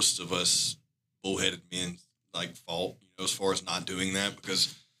most of us bullheaded men like fault, as far as not doing that,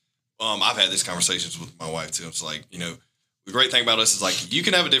 because I've had these conversations with my wife too. It's like, the great thing about us is like, you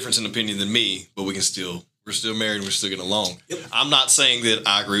can have a difference in opinion than me, but we're still married and we're still getting along. Yep. I'm not saying that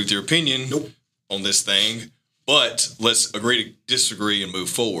I agree with your opinion on this thing, but let's agree to disagree and move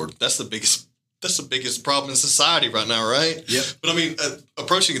forward. That's the biggest problem in society right now, right? Yep. But I mean,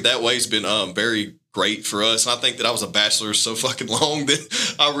 approaching it that way has been very great for us. And I think that I was a bachelor so fucking long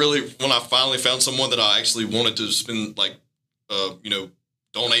that when I finally found someone that I actually wanted to spend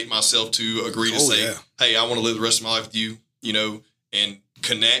donate myself to, agree to say, hey, I want to live the rest of my life with you, and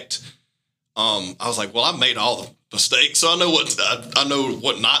connect. I was like, well, I made all the mistakes, so I know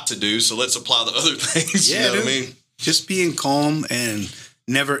what not to do. So let's apply the other things. Yeah, you know what I mean? Just being calm and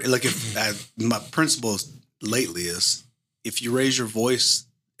never my principles lately is if you raise your voice,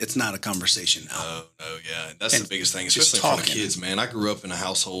 it's not a conversation now. Oh, no, yeah. That's the biggest thing, especially for kids, man. I grew up in a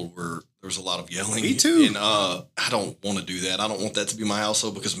household where there was a lot of yelling. Me too. And I don't want to do that. I don't want that to be my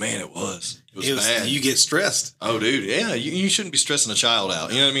household because, man, it was bad. You get stressed. Oh, dude, yeah. You shouldn't be stressing a child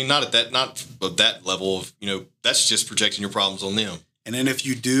out. You know what I mean? Not at that level of, that's just projecting your problems on them. And then if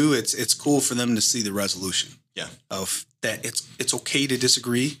you do, it's cool for them to see the resolution. Yeah. Of that it's okay to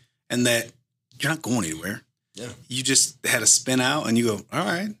disagree and that you're not going anywhere. Yeah. You just had a spin out and you go, all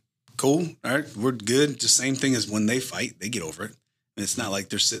right, cool. All right, we're good. Just same thing as when they fight, they get over it. And it's not like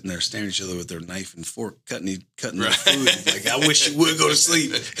they're sitting there staring at each other with their knife and fork, cutting their food. Like, I wish you would go to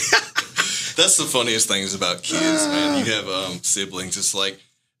sleep. That's the funniest things about kids, man. You have siblings. It's like,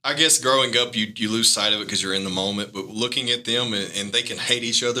 I guess growing up, you lose sight of it because you're in the moment. But looking at them and they can hate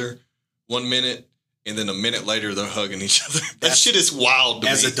each other 1 minute, and then a minute later they're hugging each other. That shit is wild to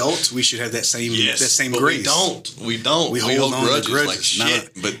me. As adults, we should have that same but grace. We don't. We hold on to grudges like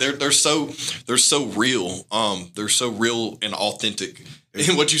shit. But they're so real. They're so real and authentic.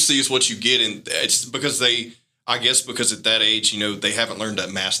 And what you see is what you get, and it's because because at that age, they haven't learned to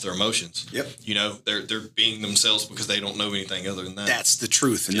mask their emotions. Yep. They're being themselves because they don't know anything other than that. That's the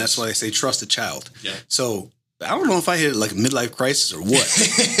truth, and that's why I say trust a child. Yeah. So I don't know if I hit like a midlife crisis or what,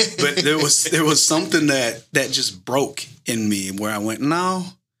 but there was something that just broke in me where I went, no,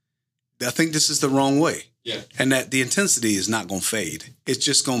 I think this is the wrong way. Yeah. And that the intensity is not going to fade. It's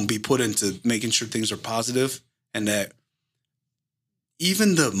just going to be put into making sure things are positive, and that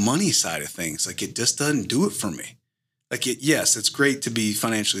even the money side of things, like, it just doesn't do it for me. Like, yes, it's great to be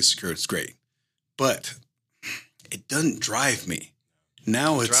financially secure. It's great, but it doesn't drive me.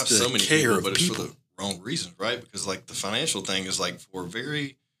 Now it's the so many care people, of but it's people. for the wrong reasons, right? Because like the financial thing is like for a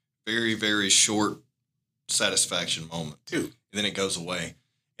very, very, very short satisfaction moment, too, and then it goes away.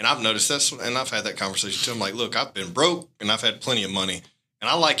 And I've noticed and I've had that conversation too. I'm like, look, I've been broke and I've had plenty of money, and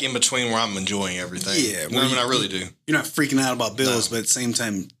I like in between where I'm enjoying everything. Yeah, I really do. You're not freaking out about bills, but at the same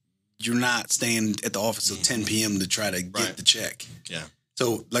time, you're not staying at the office till 10 p.m. to try to get the check. Yeah.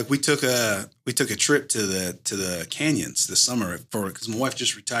 So like we took a trip to the canyons this summer because my wife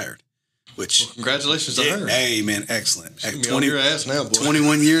just retired. Which congratulations to her. Hey man, excellent. 20 your ass now, boy.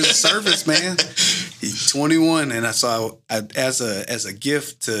 21 years of service, man. 21, and I saw as a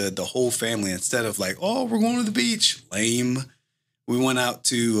gift to the whole family, instead of like, oh, we're going to the beach, lame. We went out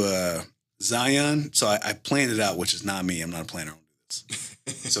to Zion. So I planned it out, which is not me. I'm not a planner. I don't do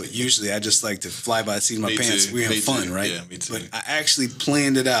this. So usually I just like to fly by the seat of my pants. Too. We have fun, too. right? Yeah, me too. But I actually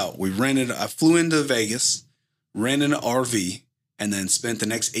planned it out. I flew into Vegas, rented an RV, and then spent the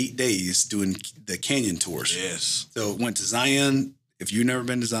next 8 days doing the canyon tours. Yes. So went to Zion. If you've never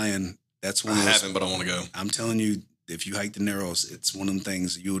been to Zion, that's one of those. I haven't, but I want to go. I'm telling you, if you hike the Narrows, it's one of them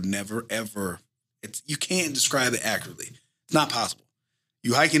things you would never, ever, you can't describe it accurately. It's not possible.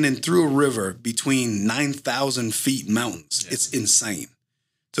 You hiking in through a river between 9,000 feet mountains. Yeah. It's insane.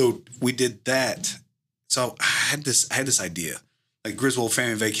 So we did that. So I had this idea, like Griswold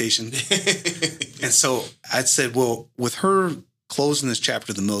family vacation. And so I said, well, with her closing this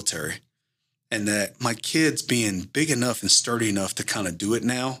chapter of the military, and that my kids being big enough and sturdy enough to kind of do it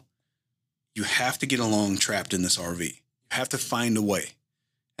now, you have to get along trapped in this RV. You have to find a way.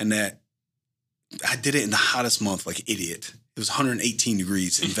 And that I did it in the hottest month, like an idiot. It was 118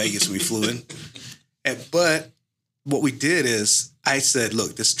 degrees in Vegas when we flew in. But what we did is I said,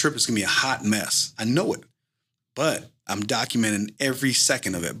 look, this trip is going to be a hot mess. I know it, but I'm documenting every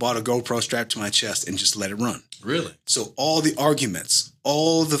second of it. Bought a GoPro strapped to my chest and just let it run. Really? So all the arguments,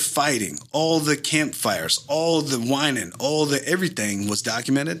 all the fighting, all the campfires, all the whining, all the everything was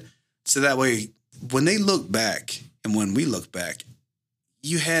documented. So that way, when they look back and when we look back,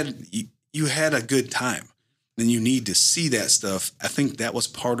 you had a good time. Then you need to see that stuff. I think that was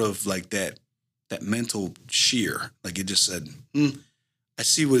part of like that mental sheer. Like it just said, I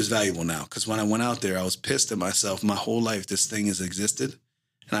see what is valuable now. Because when I went out there, I was pissed at myself. My whole life, this thing has existed,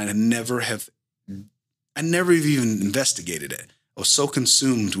 and I never even investigated it. I was so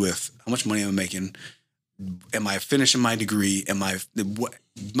consumed with how much money I'm making. Am I finishing my degree?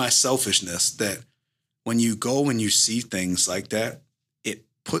 My selfishness that when you go and you see things like that, it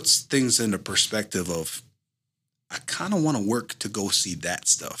puts things into perspective of, I kind of want to work to go see that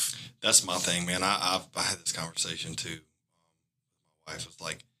stuff. That's my thing, man. I had this conversation too. My wife was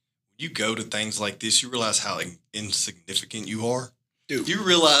like, when you go to things like this, you realize how insignificant you are. Dude. You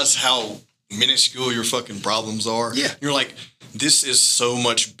realize how minuscule your fucking problems are. Yeah. You're like, this is so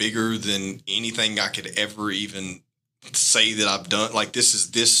much bigger than anything I could ever even say that I've done. Like, this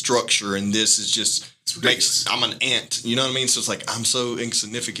is this structure, and this is just I'm an ant. You know what I mean? So it's like, I'm so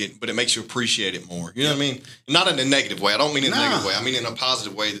insignificant, but it makes you appreciate it more. You know what I mean? Not in a negative way. I don't mean in a negative way. I mean in a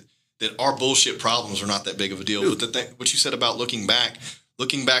positive way that our bullshit problems are not that big of a deal. Dude. But what you said about looking back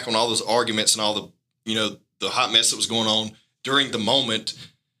on all those arguments and all the, the hot mess that was going on during the moment,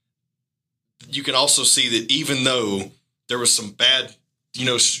 you can also see that even though there was some bad,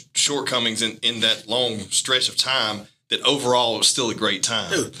 shortcomings in that long stretch of time, that overall it was still a great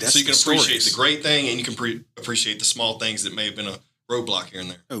time. Dude, so you can appreciate the great thing, and you can appreciate the small things that may have been a roadblock here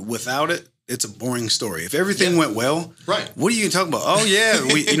and there. Without it, it's a boring story. If everything went well, right? What are you talking about? Oh yeah,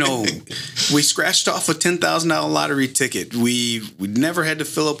 we scratched off a $10,000 lottery ticket. We never had to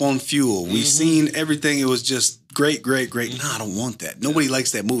fill up on fuel. We seen everything. It was just great. No, I don't want that. Nobody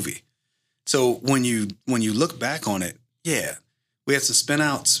likes that movie. So when you look back on it, yeah, we had some spin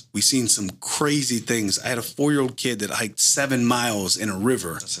outs. We seen some crazy things. I had a 4-year-old kid that hiked 7 miles in a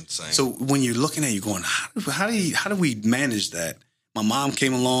river. That's insane. So when you're looking at it, you're going, how do we manage that? My mom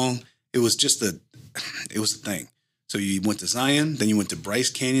came along. It was a thing. So you went to Zion, then you went to Bryce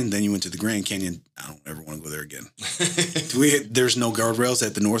Canyon, then you went to the Grand Canyon. I don't ever want to go there again. There's no guardrails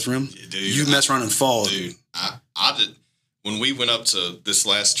at the North Rim. Yeah, dude, you mess around and fall. Dude, I did. When we went up to this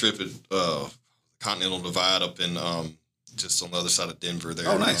last trip at Continental Divide up in just on the other side of Denver there.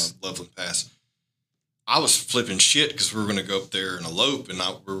 Oh, nice. Loveland Pass. I was flipping shit because we were going to go up there and elope, and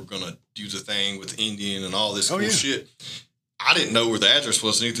we were going to do the thing with Indian and all this cool shit. I didn't know where the address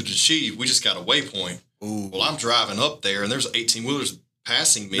was, neither did she. We just got a waypoint. Ooh. Well, I'm driving up there, and there's 18-wheelers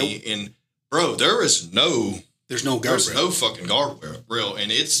passing me, and bro, there's no guardrail. There's no fucking guardrail,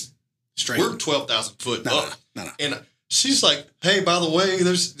 and it's straight. We're 12,000 foot up. No. And she's like, "Hey, by the way,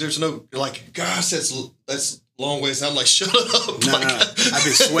 there's no, like, gosh, that's long ways." I'm like, "Shut up!" No. I've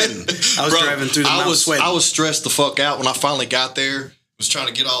been sweating. I was driving through the mountains sweating. I was stressed the fuck out when I finally got there. Was trying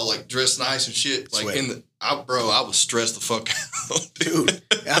to get all like dressed nice and shit. Like I was stressed the fuck out, dude.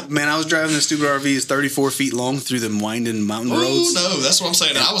 I was driving the stupid RV. It's 34 feet long through the winding mountain roads. Oh no, that's what I'm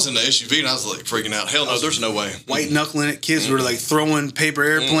saying. I was in the SUV and I was like freaking out. Hell no, there's no way. White knuckling it. Kids were like throwing paper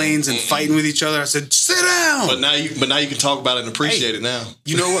airplanes and fighting with each other. I said, "Sit down." But now you can talk about it and appreciate it now.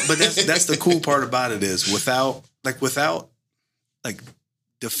 You know what? But that's the cool part about it is without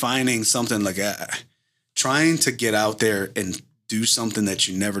defining something like trying to get out there and do something that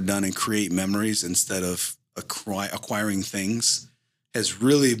you never done and create memories instead of acquiring things has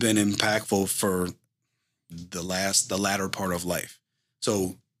really been impactful for the latter part of life.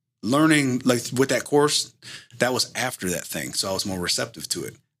 So learning like with that course, that was after that thing. So I was more receptive to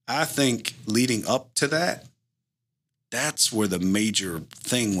it. I think leading up to that, that's where the major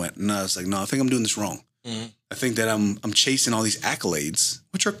thing went. And I was like, no, I think I'm doing this wrong. Mm-hmm. I think that I'm chasing all these accolades,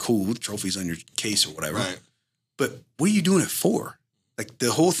 which are cool, trophies on your case or whatever. Right. But what are you doing it for? Like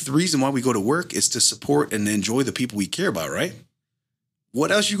the whole reason why we go to work is to support and enjoy the people we care about, right?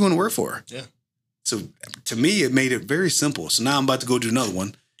 What else are you going to work for? Yeah. So to me, it made it very simple. So now I'm about to go do another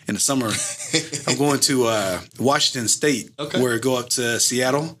one. In the summer, I'm going to Washington State, where I go up to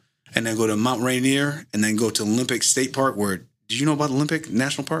Seattle and then go to Mount Rainier and then go to Olympic State Park. Did you know about Olympic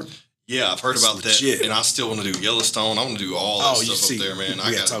National Park? Yeah, I've heard about legit. That. And I still want to do Yellowstone. I want to do all that stuff up there, man.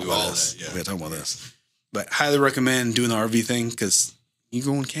 I got to do all that. Yeah. We got to talk about this. But highly recommend doing the RV thing because you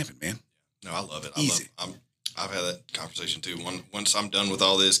going camping, man. No, I love it. Easy. I've had that conversation too. Once I'm done with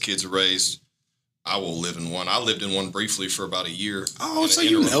all this, kids are raised, I will live in one. I lived in one briefly for about a year. Oh, so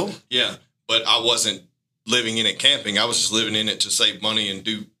you know. Yeah, but I wasn't living in it camping. I was just living in it to save money and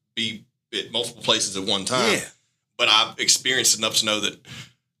be at multiple places at one time. Yeah. But I've experienced enough to know that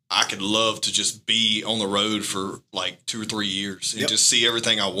I could love to just be on the road for like 2 or 3 years and just see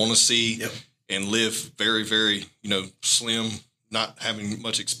everything I want to see and live very, very, slim, not having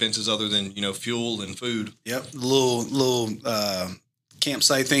much expenses other than, fuel and food. Yep. Little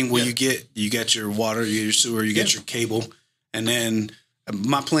campsite thing where you get your water, you get your sewer, you get your cable. And then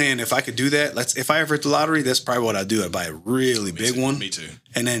my plan, if I could do that, if I ever hit the lottery, that's probably what I'd do. I'd buy a really big one. Me too.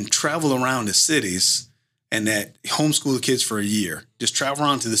 And then travel around the cities and that homeschool the kids for a year. Just travel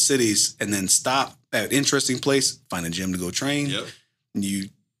around to the cities and then stop at an interesting place, find a gym to go train. Yep. And you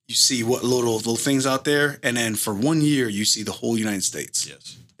see what little things out there. And then for 1 year, you see the whole United States.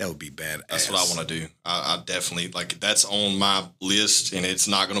 Yes. That would be bad. That's what I want to do. I definitely, that's on my list, and it's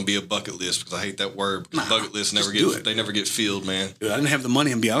not going to be a bucket list because I hate that word. Because bucket lists never get filled, man. Dude, I didn't have the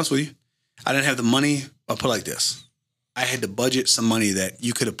money, and be honest with you. I didn't have the money. I'll put it like this. I had to budget some money that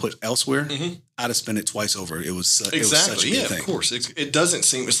you could have put elsewhere. Mm-hmm. I'd have spent it twice over. It was such a good thing. Of course. It doesn't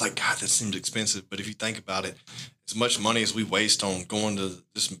seem, it's like, God, that seems expensive. But if you think about it, as much money as we waste on going to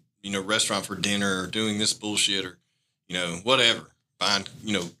this, restaurant for dinner or doing this bullshit or, whatever. Buying,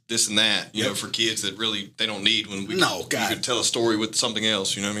 this and that, for kids that really, they don't need when we could tell a story with something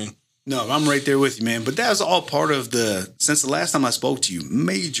else, you know what I mean? No, I'm right there with you, man. But that was all part of since the last time I spoke to you,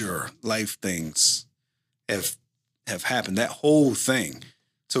 major life things have happened. That whole thing.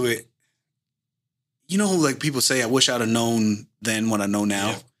 So like people say, I wish I'd have known then what I know now.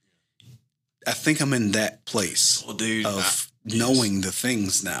 Yeah. I think I'm in that place of knowing the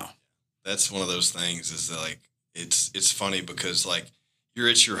things now. That's one of those things is that, like, it's funny because you're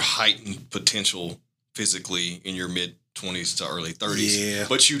at your heightened potential physically in your mid 20s to early 30s,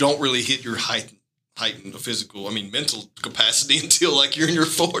 but you don't really hit your heightened physical, mental capacity until you're in your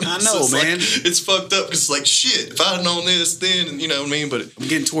 40s. I know, so man. It's fucked up because shit, if I'd have known this then, and you know what I mean? But I'm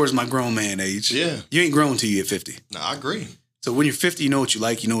getting towards my grown man age. Yeah. You ain't grown till you hit 50. No, I agree. So when you're 50, you know what you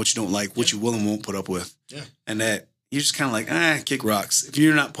like, you know what you don't like, what you will and won't put up with. Yeah. And that you're just kind of kick rocks. If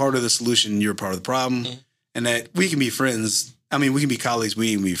you're not part of the solution, you're part of the problem. Mm-hmm. And that we can be friends. We can be colleagues.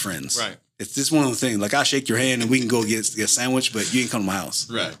 We ain't be friends. Right. It's just one of the things. I'll shake your hand and we can go get a sandwich, but you ain't come to my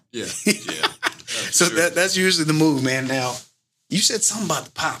house. Right. Yeah. Yeah. So that's usually the move, man. Now, you said something about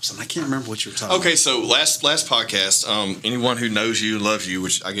the pops, and I can't remember what you were talking about. Okay, so last podcast, anyone who knows you, loves you,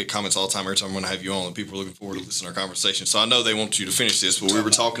 which I get comments all the time every time I'm going to have you on, and people are looking forward to listening to our conversation. So I know they want you to finish this, but we were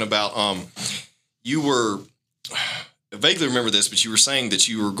talking about you were – I vaguely remember this, but you were saying that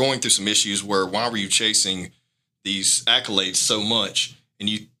you were going through some issues where why were you chasing these accolades so much, and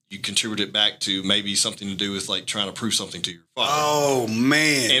you contributed back to maybe something to do with trying to prove something to your father. Oh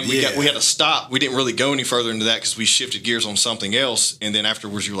man! And we had to stop. We didn't really go any further into that because we shifted gears on something else. And then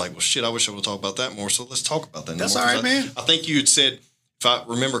afterwards, you were like, "Well, shit, I wish I would talk about that more." So let's talk about that. That's all right, man. I think you had said, if I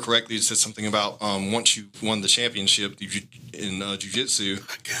remember correctly, you said something about once you won the championship in jiu-jitsu,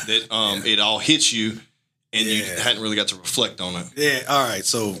 that it all hits you. And you hadn't really got to reflect on it. Yeah. All right.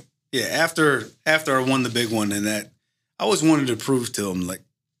 So after I won the big one, and that I always wanted to prove to him,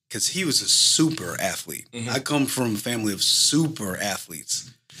 because he was a super athlete. Mm-hmm. I come from a family of super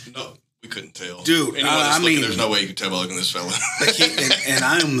athletes. No, we couldn't tell, dude. There's no way you could tell by looking at this fella.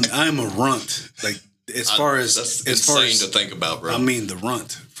 and I'm a runt. That's insane to think about, bro. The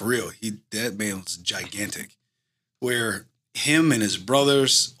runt for real. That man was gigantic. Where him and his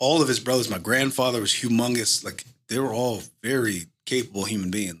brothers, all of his brothers, my grandfather was humongous. They were all very capable human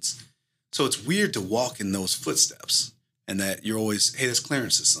beings. So it's weird to walk in those footsteps and that you're always, hey, that's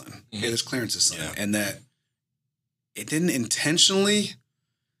Clarence's son. Mm-hmm. Hey, that's Clarence's son. Yeah. And that it didn't intentionally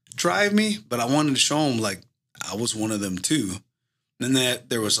drive me, but I wanted to show him I was one of them too. And that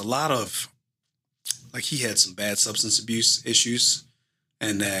there was a lot of, he had some bad substance abuse issues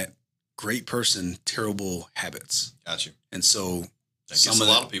and that great person, terrible habits. Got you. And so a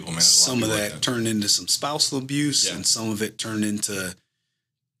lot of people, man. Some of that turned into some spousal abuse, and some of it turned into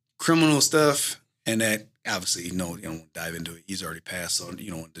criminal stuff. And that obviously, you don't want to dive into it. He's already passed, so you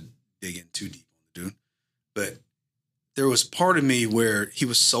don't want to dig in too deep on the dude. But there was part of me where he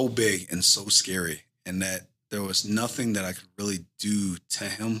was so big and so scary, and that there was nothing that I could really do to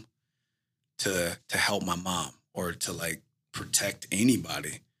him to help my mom or to protect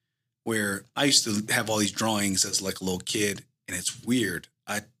anybody. Where I used to have all these drawings as a little kid, and it's weird.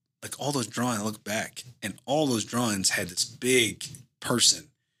 I all those drawings, I look back, and all those drawings had this big person.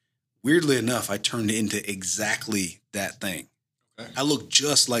 Weirdly enough, I turned into exactly that thing. Okay. I look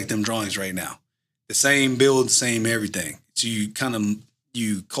just like them drawings right now. The same build, same everything. So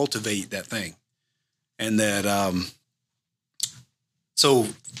you cultivate that thing. And that so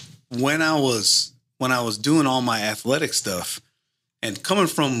when I was when I was doing all my athletic stuff and coming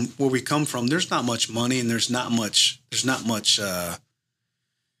from where we come from, there's not much money and there's not much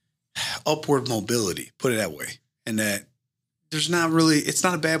upward mobility, put it that way. And that it's not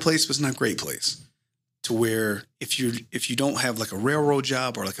a bad place, but it's not a great place. To where if you don't have like a railroad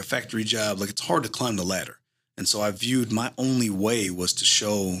job or like a factory job, like it's hard to climb the ladder. And so I viewed my only way was to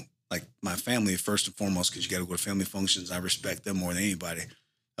show like my family first and foremost, because you got to go to family functions. I respect them more than anybody.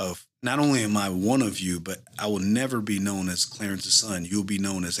 Of not only am I one of you, but I will never be known as Clarence's son. You'll be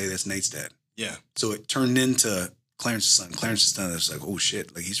known as, hey, that's Nate's dad. Yeah. So it turned into Clarence's son. Clarence's son is like, oh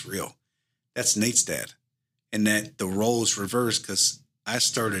shit, like he's real. That's Nate's dad. And that the roles reversed because I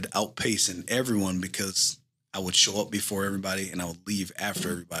started outpacing everyone because I would show up before everybody and I would leave after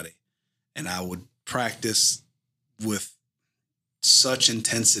everybody. And I would practice with such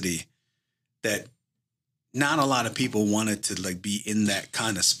intensity that not a lot of people wanted to like be in that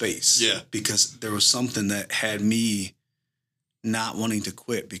kind of space. Yeah. Because there was something that had me not wanting to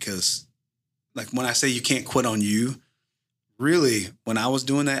quit, because like when I say you can't quit on you, really when I was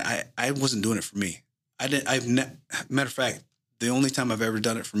doing that, I wasn't doing it for me. Matter of fact, the only time I've ever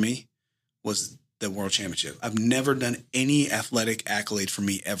done it for me was the World Championship. I've never done any athletic accolade for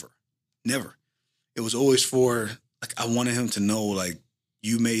me ever. Never. It was always for, like, I wanted him to know, like,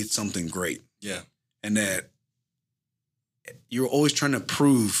 you made something great. Yeah. And that you were always trying to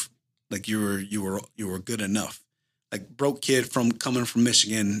prove, like, you were good enough. Like, broke kid coming from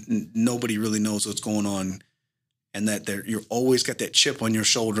Michigan, nobody really knows what's going on. And that you're always got that chip on your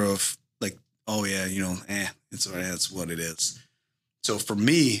shoulder of, like, oh, yeah, it's all right, that's what it is. So for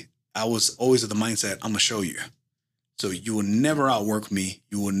me, I was always of the mindset, I'm going to show you. So you will never outwork me.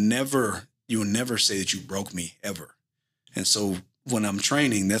 You will never say that you broke me, ever. And so when I'm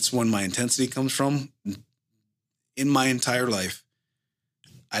training, that's when my intensity comes from. In my entire life,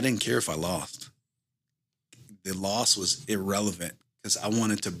 I didn't care if I lost. The loss was irrelevant because I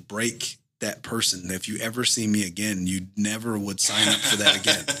wanted to break that person. If you ever see me again, you never would sign up for that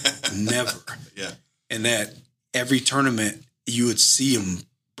again. Never. Yeah. And that every tournament, you would see him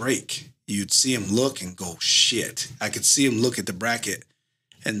break. You'd see him look and go, shit. I could see him look at the bracket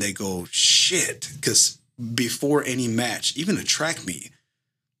and they go, shit. Because before any match, even a track meet,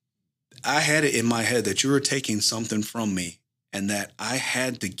 I had it in my head that you were taking something from me and that I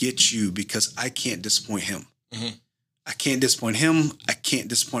had to get you because I can't disappoint him. Mm-hmm. I can't disappoint him. I can't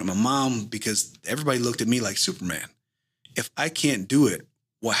disappoint my mom because everybody looked at me like Superman. If I can't do it,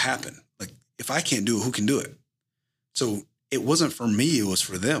 what happened? Like, if I can't do it, who can do it? So it wasn't for me, it was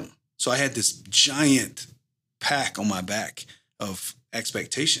for them. So I had this giant pack on my back of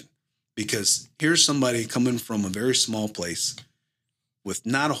expectation because here's somebody coming from a very small place with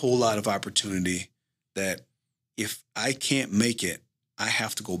not a whole lot of opportunity that if I can't make it, I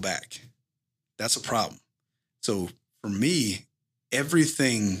have to go back. That's a problem. So for me,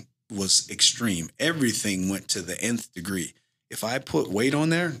 everything was extreme. Everything went to the nth degree. If I put weight on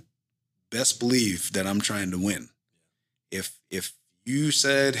there, best believe that I'm trying to win. If you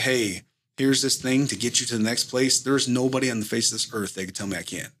said, hey, here's this thing to get you to the next place, there's nobody on the face of this earth that could tell me I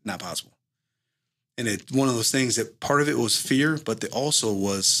can't. Not possible. And it's one of those things that part of it was fear, but it also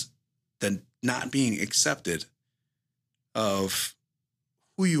was the not being accepted of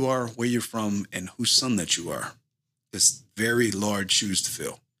who you are, where you're from, and whose son that you are. It's very large shoes to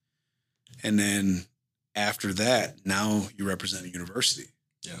fill. And then after that, now you represent a university.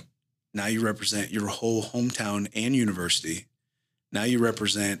 Yeah. Now you represent your whole hometown and university. Now you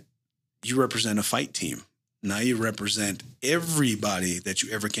represent a fight team. Now you represent everybody that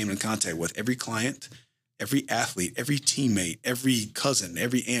you ever came in contact with, every client, every athlete, every teammate, every cousin,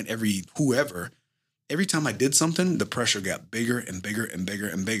 every aunt, every whoever. Every time I did something, the pressure got bigger and bigger and bigger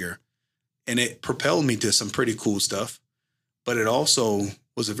and bigger. And it propelled me to some pretty cool stuff. But it also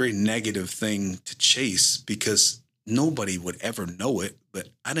was a very negative thing to chase because nobody would ever know it, but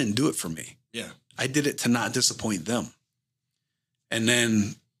I didn't do it for me. Yeah. I did it to not disappoint them. And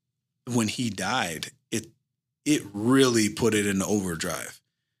then when he died, it really put it in overdrive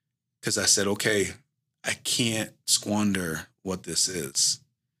because I said, okay, I can't squander what this is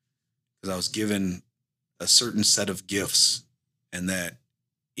because I was given a certain set of gifts and that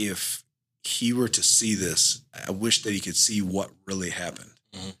if he were to see this, I wish that he could see what really happened.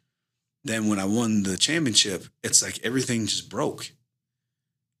 Mm-hmm. Then when I won the championship, it's like everything just broke.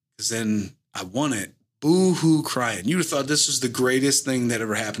 Because then I won it, boo-hoo crying. You'd have thought this was the greatest thing that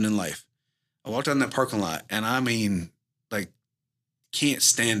ever happened in life. I walked out in that parking lot, and I mean, like, can't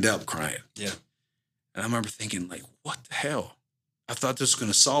stand up crying. Yeah. And I remember thinking, like, what the hell? I thought this was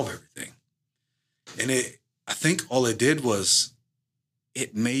going to solve everything. And I think all it did was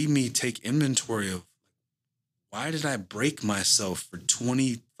it made me take inventory of why did I break myself for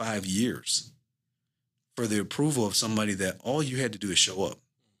 25 years for the approval of somebody that all you had to do is show up?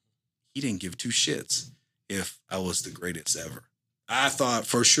 He didn't give two shits if I was the greatest ever. I thought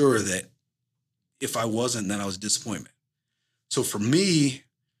for sure that if I wasn't, then I was a disappointment. So for me,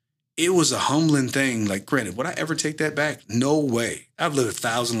 it was a humbling thing. Like, granted, would I ever take that back? No way. I've lived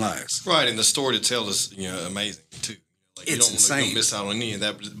 1,000 lives. Right, and the story to tell is, amazing too. Like, It's insane. You don't miss out on any of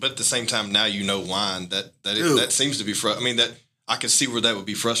that. But at the same time, now you know why. That seems to be that I can see where that would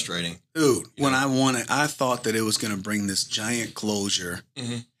be frustrating. Dude, when I won it, I thought that it was going to bring this giant closure.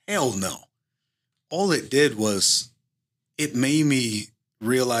 Mm-hmm. Hell no. All it did was it made me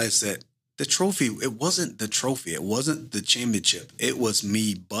realize that the trophy, it wasn't the trophy. It wasn't the championship. It was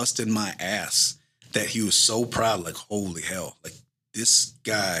me busting my ass that he was so proud. Like, holy hell. Like, this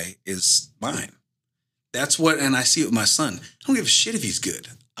guy is mine. That's what, and I see it with my son. I don't give a shit if he's good.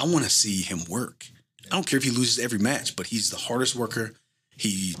 I want to see him work. I don't care if he loses every match, but he's the hardest worker.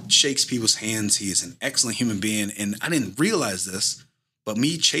 He shakes people's hands. He is an excellent human being. And I didn't realize this, but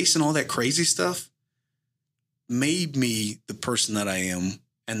me chasing all that crazy stuff made me the person that I am,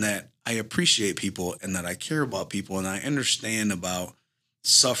 and that I appreciate people, and that I care about people, and I understand about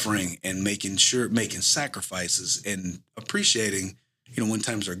suffering and making sacrifices and appreciating, when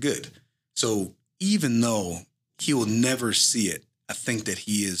times are good. So even though he will never see it, I think that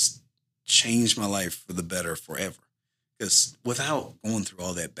he has changed my life for the better forever. Because without going through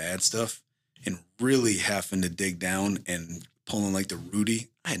all that bad stuff and really having to dig down and pulling like the Rudy,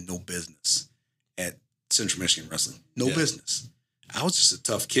 I had no business at Central Michigan Wrestling. No business. I was just a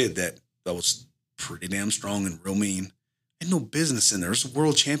tough kid that was pretty damn strong and real mean. I had no business in there. There's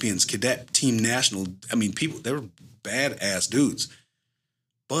world champions, cadet team national. I mean, people, they were badass dudes.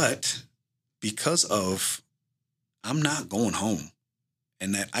 But because of I'm not going home,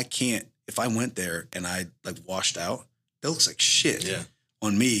 and that I can't, if I went there and I like washed out, that looks like shit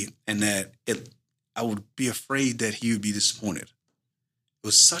on me, and that I would be afraid that he would be disappointed. It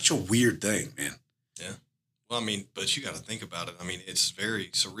was such a weird thing, man. Yeah. Well, I mean, but you got to think about it. I mean, it's very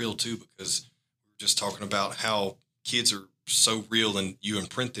surreal too, because we were just talking about how kids are so real and you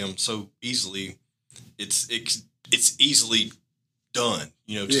imprint them so easily. It's easily done,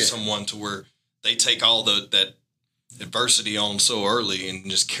 to someone to where they take all that adversity on so early and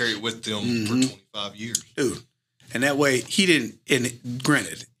just carry it with them for 25 years. Dude. And that way he didn't, and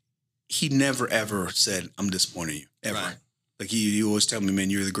granted, he never ever said, I'm disappointing you, ever. Right. Like he always tell me, man,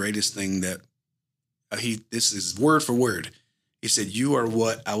 you're the greatest thing that this is word for word. He said, you are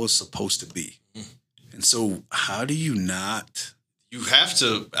what I was supposed to be. Mm-hmm. And so how do you not? You have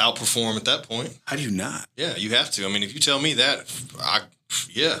to outperform at that point. How do you not? Yeah, you have to. I mean, if you tell me that,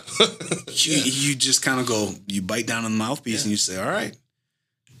 You just kind of go, you bite down on the mouthpiece and you say, all right.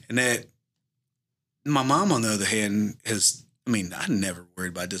 And that my mom, on the other hand, I never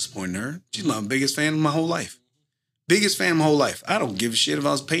worried about disappointing her. She's my biggest fan of my whole life. Biggest fan of my whole life. I don't give a shit if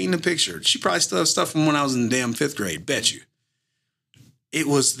I was painting a picture. She probably still has stuff from when I was in the damn 5th grade. Bet you. It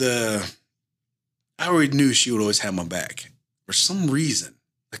was I already knew she would always have my back. For some reason,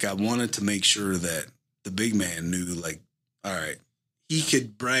 like I wanted to make sure that the big man knew, like, all right, he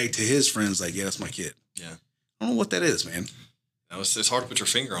could brag to his friends like, yeah, that's my kid. Yeah. I don't know what that is, man. It's hard to put your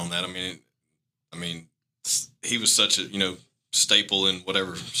finger on that. I mean, he was such a, staple in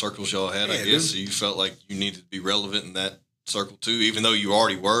whatever circles y'all had, I guess. So you felt like you needed to be relevant in that circle too, even though you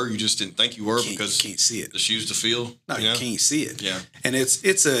already were. You just didn't think you were because you can't see it. The shoes to fill. No, you can't see it. Yeah. And I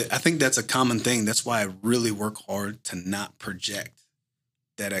think that's a common thing. That's why I really work hard to not project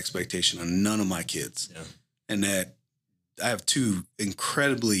that expectation on none of my kids. Yeah. And that I have 2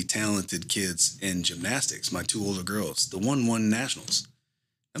 incredibly talented kids in gymnastics, my 2 older girls. The one won nationals.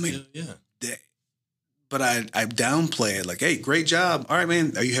 I mean, but I downplay it like, hey, great job. All right,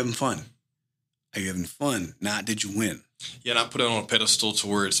 man. Are you having fun? Are you having fun? Not did you win? Yeah, and I put it on a pedestal to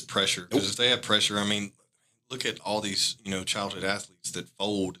where it's pressure. Because if they have pressure, look at all these, childhood athletes that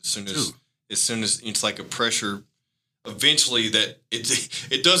fold as soon as it's like a pressure. Eventually, that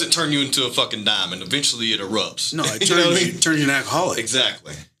it doesn't turn you into a fucking diamond. Eventually, it erupts. No, it turns you an alcoholic.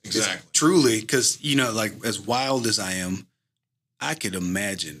 Exactly. Truly, because like as wild as I am, I could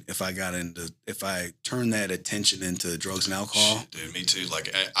imagine if I turned that attention into drugs and alcohol. Dude, me too.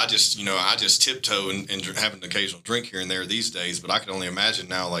 Like I just tiptoe and have an occasional drink here and there these days, but I can only imagine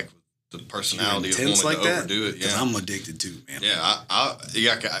now, like the personality of wanting like to overdo it. Yeah, I'm addicted too, man.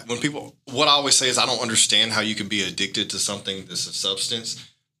 Yeah, when people, what I always say is I don't understand how you can be addicted to something that's a substance,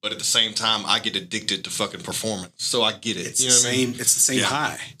 but at the same time I get addicted to fucking performance. So I get it. It's the same. It's the same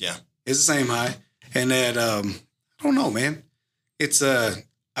high. Yeah, it's the same high, and that I don't know, man. It's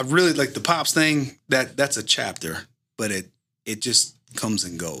I really like the Pops thing. That's a chapter, but it just comes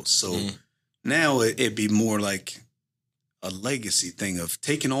and goes. So now it'd be more like a legacy thing of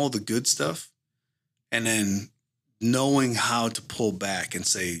taking all the good stuff and then knowing how to pull back and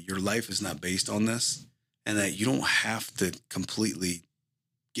say your life is not based on this, and that you don't have to completely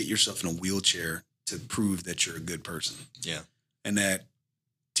get yourself in a wheelchair to prove that you're a good person. Yeah. And that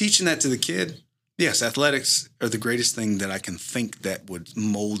teaching that to the kid, yes, athletics are the greatest thing that I can think that would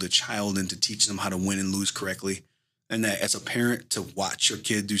mold a child into teaching them how to win and lose correctly. And that as a parent, to watch your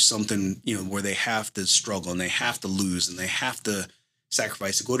kid do something, where they have to struggle and they have to lose and they have to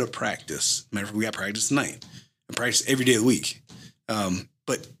sacrifice to go to practice. Matter of fact, we got practice tonight and practice every day of the week.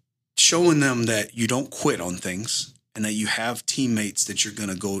 But showing them that you don't quit on things and that you have teammates that you're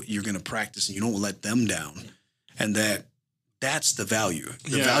going to practice and you don't let them down. And that's the value.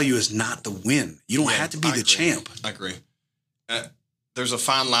 The value is not the win. You don't have to be the champ. I agree. There's a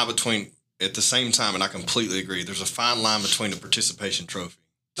fine line between, at the same time, and I completely agree, there's a fine line between the participation trophy.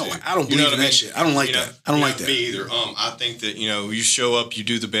 No, I don't believe in that shit. I don't like that. I don't like that. Me either. I think that, you show up, you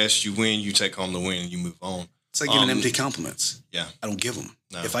do the best, you win, you take home the win, you move on. It's like giving empty compliments. Yeah. I don't give them.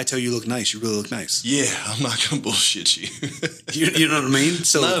 No. If I tell you look nice, you really look nice. Yeah, I'm not going to bullshit you. you know what I mean?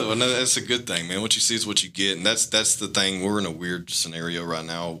 So no, that's a good thing, man. What you see is what you get. And that's the thing. We're in a weird scenario right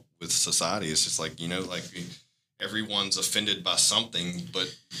now with society. It's just like, everyone's offended by something,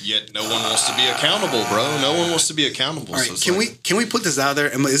 but yet no one wants to be accountable, bro. No one wants to be accountable. All right, so can we put this out there?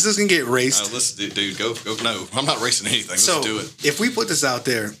 Is this going to get erased? Listen, dude, go. No, I'm not erasing anything. Let's do it. If we put this out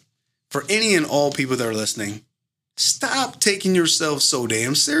there, for any and all people that are listening, stop taking yourself so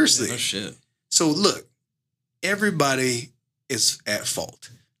damn seriously. Yeah, no shit. So look, everybody is at fault.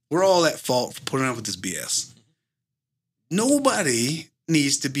 We're all at fault for putting up with this BS. Nobody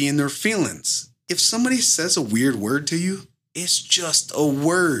needs to be in their feelings. If somebody says a weird word to you, it's just a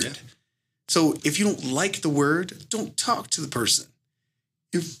word. Yeah. So if you don't like the word, don't talk to the person.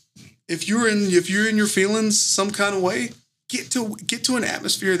 If you're in your feelings some kind of way, get to an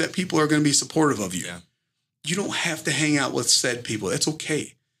atmosphere that people are going to be supportive of you. Yeah. You don't have to hang out with said people. It's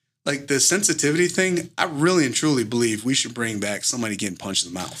okay. Like the sensitivity thing, I really and truly believe we should bring back somebody getting punched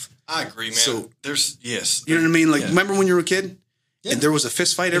in the mouth. I agree, man. So yes. You know what I mean? Like, remember when you were a kid? Yeah. And there was a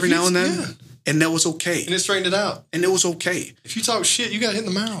fist fight every now and then? Yeah. And that was okay. And it straightened it out. And it was okay. If you talk shit, you got hit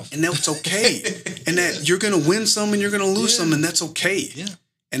in the mouth. And that's okay. And that you're going to win some and you're going to lose some, and that's okay. Yeah.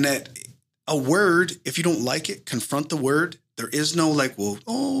 And that a word, if you don't like it, confront the word. There is no like, well,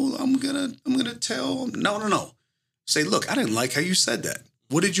 I'm gonna tell. No. Say, look, I didn't like how you said that.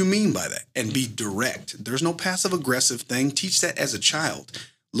 What did you mean by that? And be direct. There's no passive aggressive thing. Teach that as a child.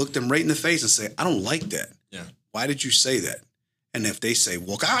 Look them right in the face and say, I don't like that. Yeah. Why did you say that? And if they say,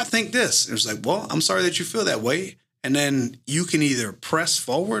 well, I think this, it's like, well, I'm sorry that you feel that way. And then you can either press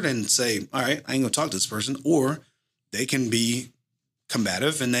forward and say, all right, I ain't gonna talk to this person, or they can be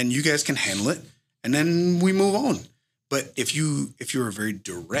combative and then you guys can handle it and then we move on. But if you're very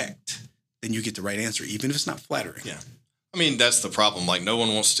direct, then you get the right answer, even if it's not flattering. Yeah. I mean, that's the problem. Like, no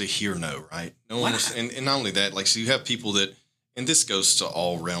one wants to hear no, right? No one wants, and not only that, like, so you have people that, and this goes to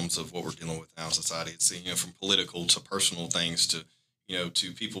all realms of what we're dealing with now in society. It's, from political to personal things to,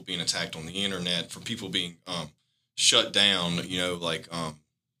 to people being attacked on the internet, from people being shut down,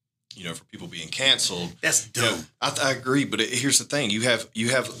 for people being canceled. That's dumb. I agree, but here's the thing: you have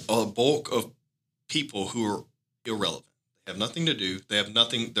a bulk of people who are irrelevant. They have nothing to do. They have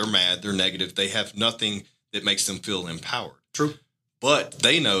nothing. They're mad. They're negative. They have nothing that makes them feel empowered. True. But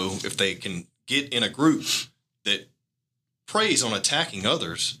they know if they can get in a group that preys on attacking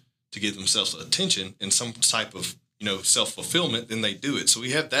others to give themselves attention and some type of, self-fulfillment, then they do it. So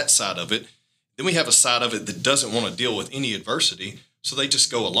we have that side of it. Then we have a side of it that doesn't want to deal with any adversity. So they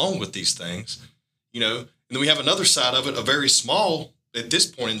just go along with these things, And then we have another side of it, a very small, at this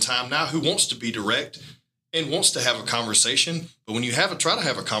point in time now, who wants to be direct and wants to have a conversation. But when you try to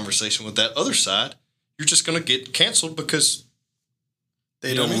have a conversation with that other side, you're just going to get canceled because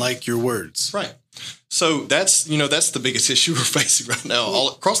they don't like your words. Right. So that's the biggest issue we're facing right now,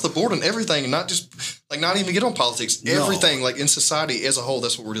 all across the board and everything, and not just not even get on politics, everything, like in society as a whole.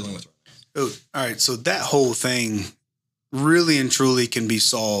 That's what we're dealing with. Oh, all right. So that whole thing really and truly can be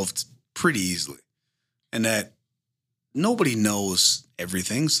solved pretty easily, and that nobody knows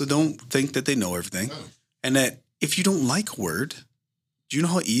everything. So don't think that they know everything. No. And that if you don't like a word, do you know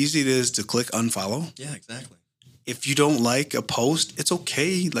how easy it is to click unfollow? Yeah, exactly. If you don't like a post, it's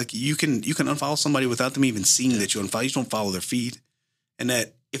okay. Like you can unfollow somebody without them even seeing that you unfollow. You just don't follow their feed. And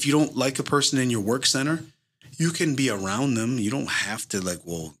that if you don't like a person in your work center, you can be around them. You don't have to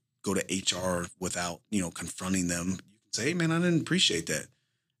go to HR without, confronting them. You can say, hey man, I didn't appreciate that.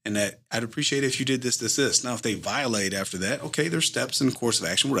 and that I'd appreciate it if you did this. Now, if they violate after that, okay, there's steps and course of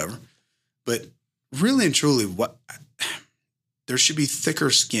action, whatever. But really and truly, there should be thicker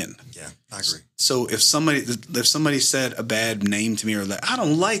skin. Yeah, I agree. So if somebody said a bad name to me, or like, I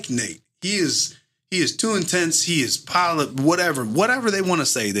don't like Nate, he is too intense, he is pilot, whatever they want to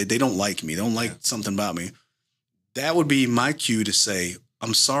say, that they don't like me, they don't like something about me, that would be my cue to say,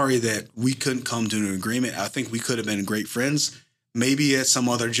 I'm sorry that we couldn't come to an agreement. I think we could have been great friends. Maybe at some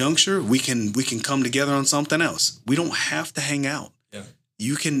other juncture, we can come together on something else. We don't have to hang out. Yeah.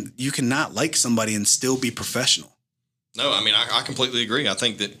 You can not like somebody and still be professional. No, I mean, I completely agree. I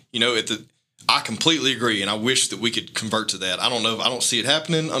think that, I completely agree. And I wish that we could convert to that. I don't see it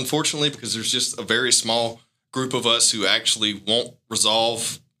happening, unfortunately, because there's just a very small group of us who actually won't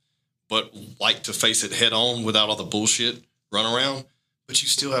resolve, but like to face it head on without all the bullshit run around. But you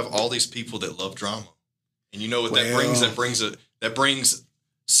still have all these people that love drama. And you know what that brings? That brings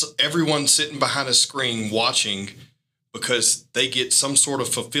everyone sitting behind a screen watching, because they get some sort of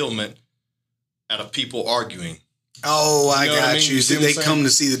fulfillment out of people arguing. Oh, I got you. They come to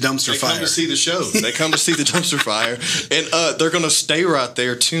see the dumpster fire. They come to see the show. They come to see the dumpster fire. And they're going to stay right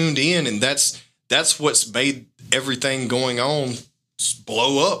there tuned in. And that's what's made everything going on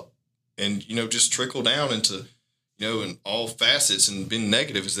blow up and, just trickle down into, in all facets and been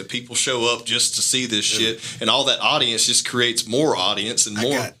negative, is that people show up just to see this shit. And all that audience just creates more audience and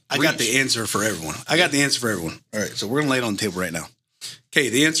more. I got the answer for everyone. All right. So we're going to lay it on the table right now. Okay.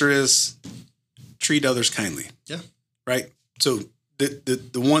 The answer is treat others kindly. Yeah. Right. So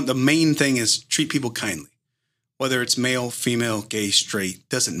the main thing is treat people kindly, whether it's male, female, gay, straight,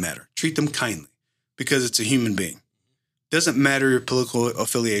 doesn't matter. Treat them kindly, because it's a human being. Doesn't matter your political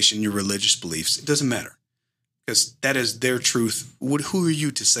affiliation, your religious beliefs. It doesn't matter, because that is their truth. Who are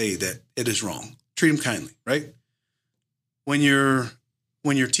you to say that it is wrong? Treat them kindly. Right. When you're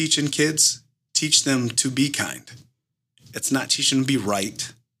teaching kids, teach them to be kind. It's not teaching them to be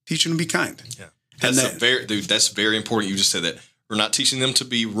right. Teach them to be kind. Yeah. That's very important. You just said that. We're not teaching them to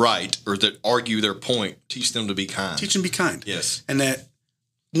be right or that argue their point. Teach them to be kind. Teach them to be kind. Yes. And that,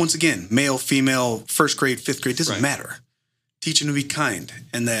 once again, male, female, first grade, fifth grade, doesn't matter. Teach them to be kind,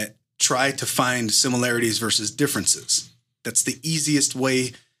 and that try to find similarities versus differences. That's the easiest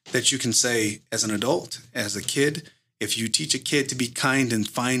way that you can say, as an adult, as a kid, if you teach a kid to be kind and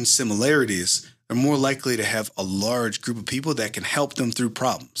find similarities, they're more likely to have a large group of people that can help them through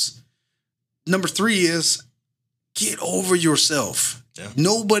problems. Number 3 is get over yourself. Yeah.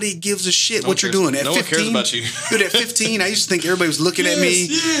 Nobody gives a shit what you're doing. At 15, one cares about you. Dude, at 15, I used to think everybody was looking at me.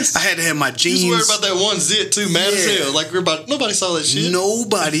 Yes. I had to have my jeans. You was worried about that one zit too, mad as hell. Like nobody saw that shit.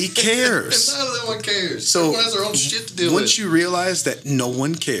 Nobody cares. No one cares. So everyone has their own shit to deal with. Once you realize that no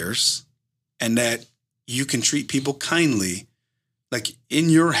one cares and that you can treat people kindly, like in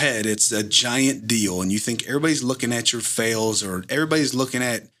your head, it's a giant deal, and you think everybody's looking at your fails or everybody's looking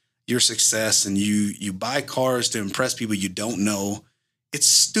at your success, and you buy cars to impress people you don't know. It's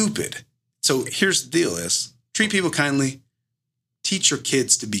stupid. So here's the deal is treat people kindly, teach your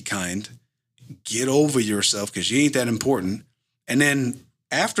kids to be kind, get over yourself because you ain't that important. And then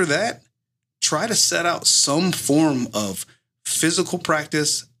after that, try to set out some form of physical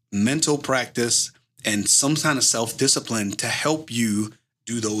practice, mental practice, and some kind of self-discipline to help you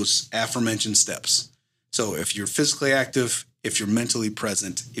do those aforementioned steps. So if you're physically active, if you're mentally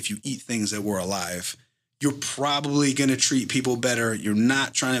present, if you eat things that were alive, you're probably going to treat people better. You're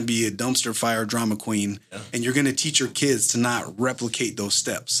not trying to be a dumpster fire drama queen, and you're going to teach your kids to not replicate those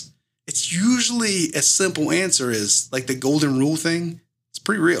steps. It's usually a simple answer is like the golden rule thing. It's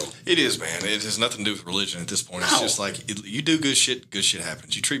pretty real. It is, man. It has nothing to do with religion at this point. It's just like you do good shit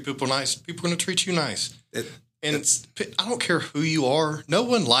happens. You treat people nice, people are going to treat you nice. I don't care who you are. No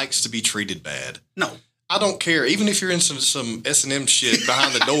one likes to be treated bad. No. I don't care. Even if you're in some S&M shit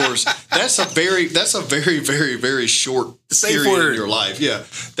behind the doors, that's a very, very, very short period in your life. Yeah.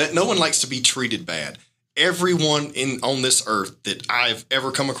 That no one likes to be treated bad. Everyone on this earth that I've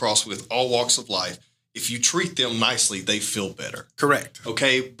ever come across with all walks of life, if you treat them nicely, they feel better. Correct.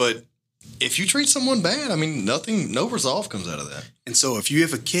 Okay. But if you treat someone bad, I mean, no resolve comes out of that. And so if you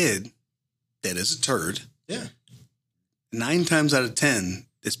have a kid that is a turd, 9 times out of 10,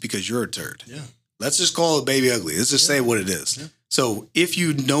 it's because you're a turd. Yeah. Let's just call it baby ugly. Let's just say what it is. Yeah. So if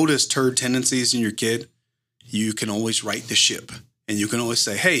you notice turd tendencies in your kid, you can always right the ship. And you can always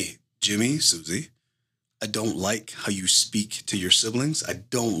say, hey, Jimmy, Susie, I don't like how you speak to your siblings. I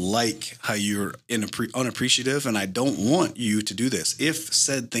don't like how you're unappreciative, and I don't want you to do this. If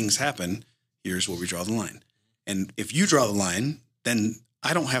said things happen, here's where we draw the line. And if you draw the line, then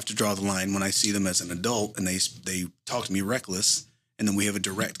I don't have to draw the line when I see them as an adult and they talk to me reckless and then we have a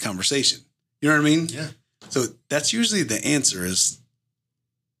direct conversation. You know what I mean? Yeah. So that's usually the answer, is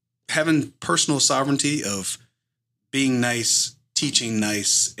having personal sovereignty of being nice, teaching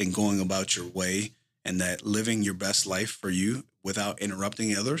nice, and going about your way, and that living your best life for you without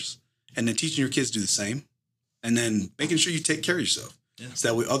interrupting others, and then teaching your kids to do the same, and then making sure you take care of yourself. Yeah. So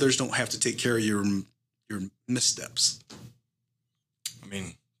that way others don't have to take care of your missteps. I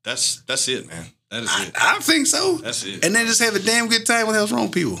mean, that's it, man. That is it. I think so. That's it. And then just have a damn good time. What the hell's wrong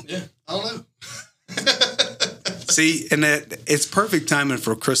with people? Yeah, I don't know. See, and that it's perfect timing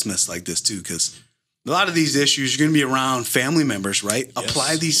for Christmas like this too, because a lot of these issues, you're going to be around family members, right? Yes.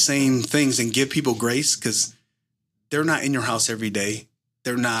 Apply these same things and give people grace, because they're not in your house every day.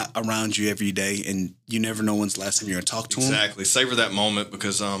 They're not around you every day, and you never know when's the last time you're going to talk to them. Exactly. Savor that moment,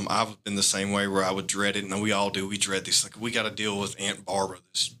 because I've been the same way where I would dread it, and we all do. We dread this. Like, we got to deal with Aunt Barbara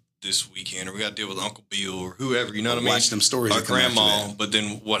this weekend, or we got to deal with Uncle Bill or whoever, you know what I mean? Watch them stories. Our grandma, but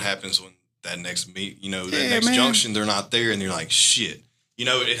then what happens when that next junction, they're not there, and you're like, shit. You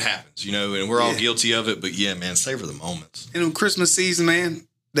know, it happens, you know, and we're all guilty of it, but yeah, man, savor the moments. And on Christmas season, man,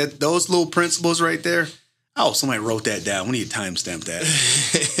 those little principles right there. Oh, somebody wrote that down. We need to timestamp that.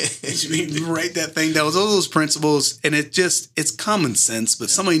 Write that thing down. Those principles, and it's common sense, but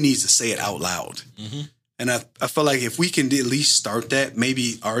somebody needs to say it out loud. Mm-hmm. And I feel like if we can at least start that,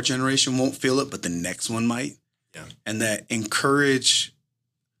 maybe our generation won't feel it, but the next one might. Yeah. And that encourage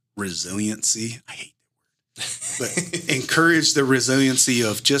resiliency. I hate that word. But encourage the resiliency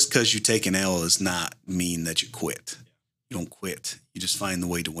of, just because you take an L does not mean that you quit. You don't quit. You just find the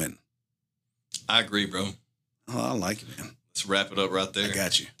way to win. I agree, bro. Oh, I like it, man. Let's wrap it up right there. I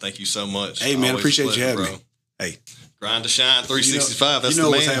got you. Thank you so much. Hey, man, appreciate you having me. Hey. Grind to Shine 365. That's the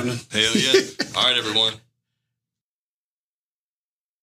man. What's happening. Hell yeah. All right, everyone.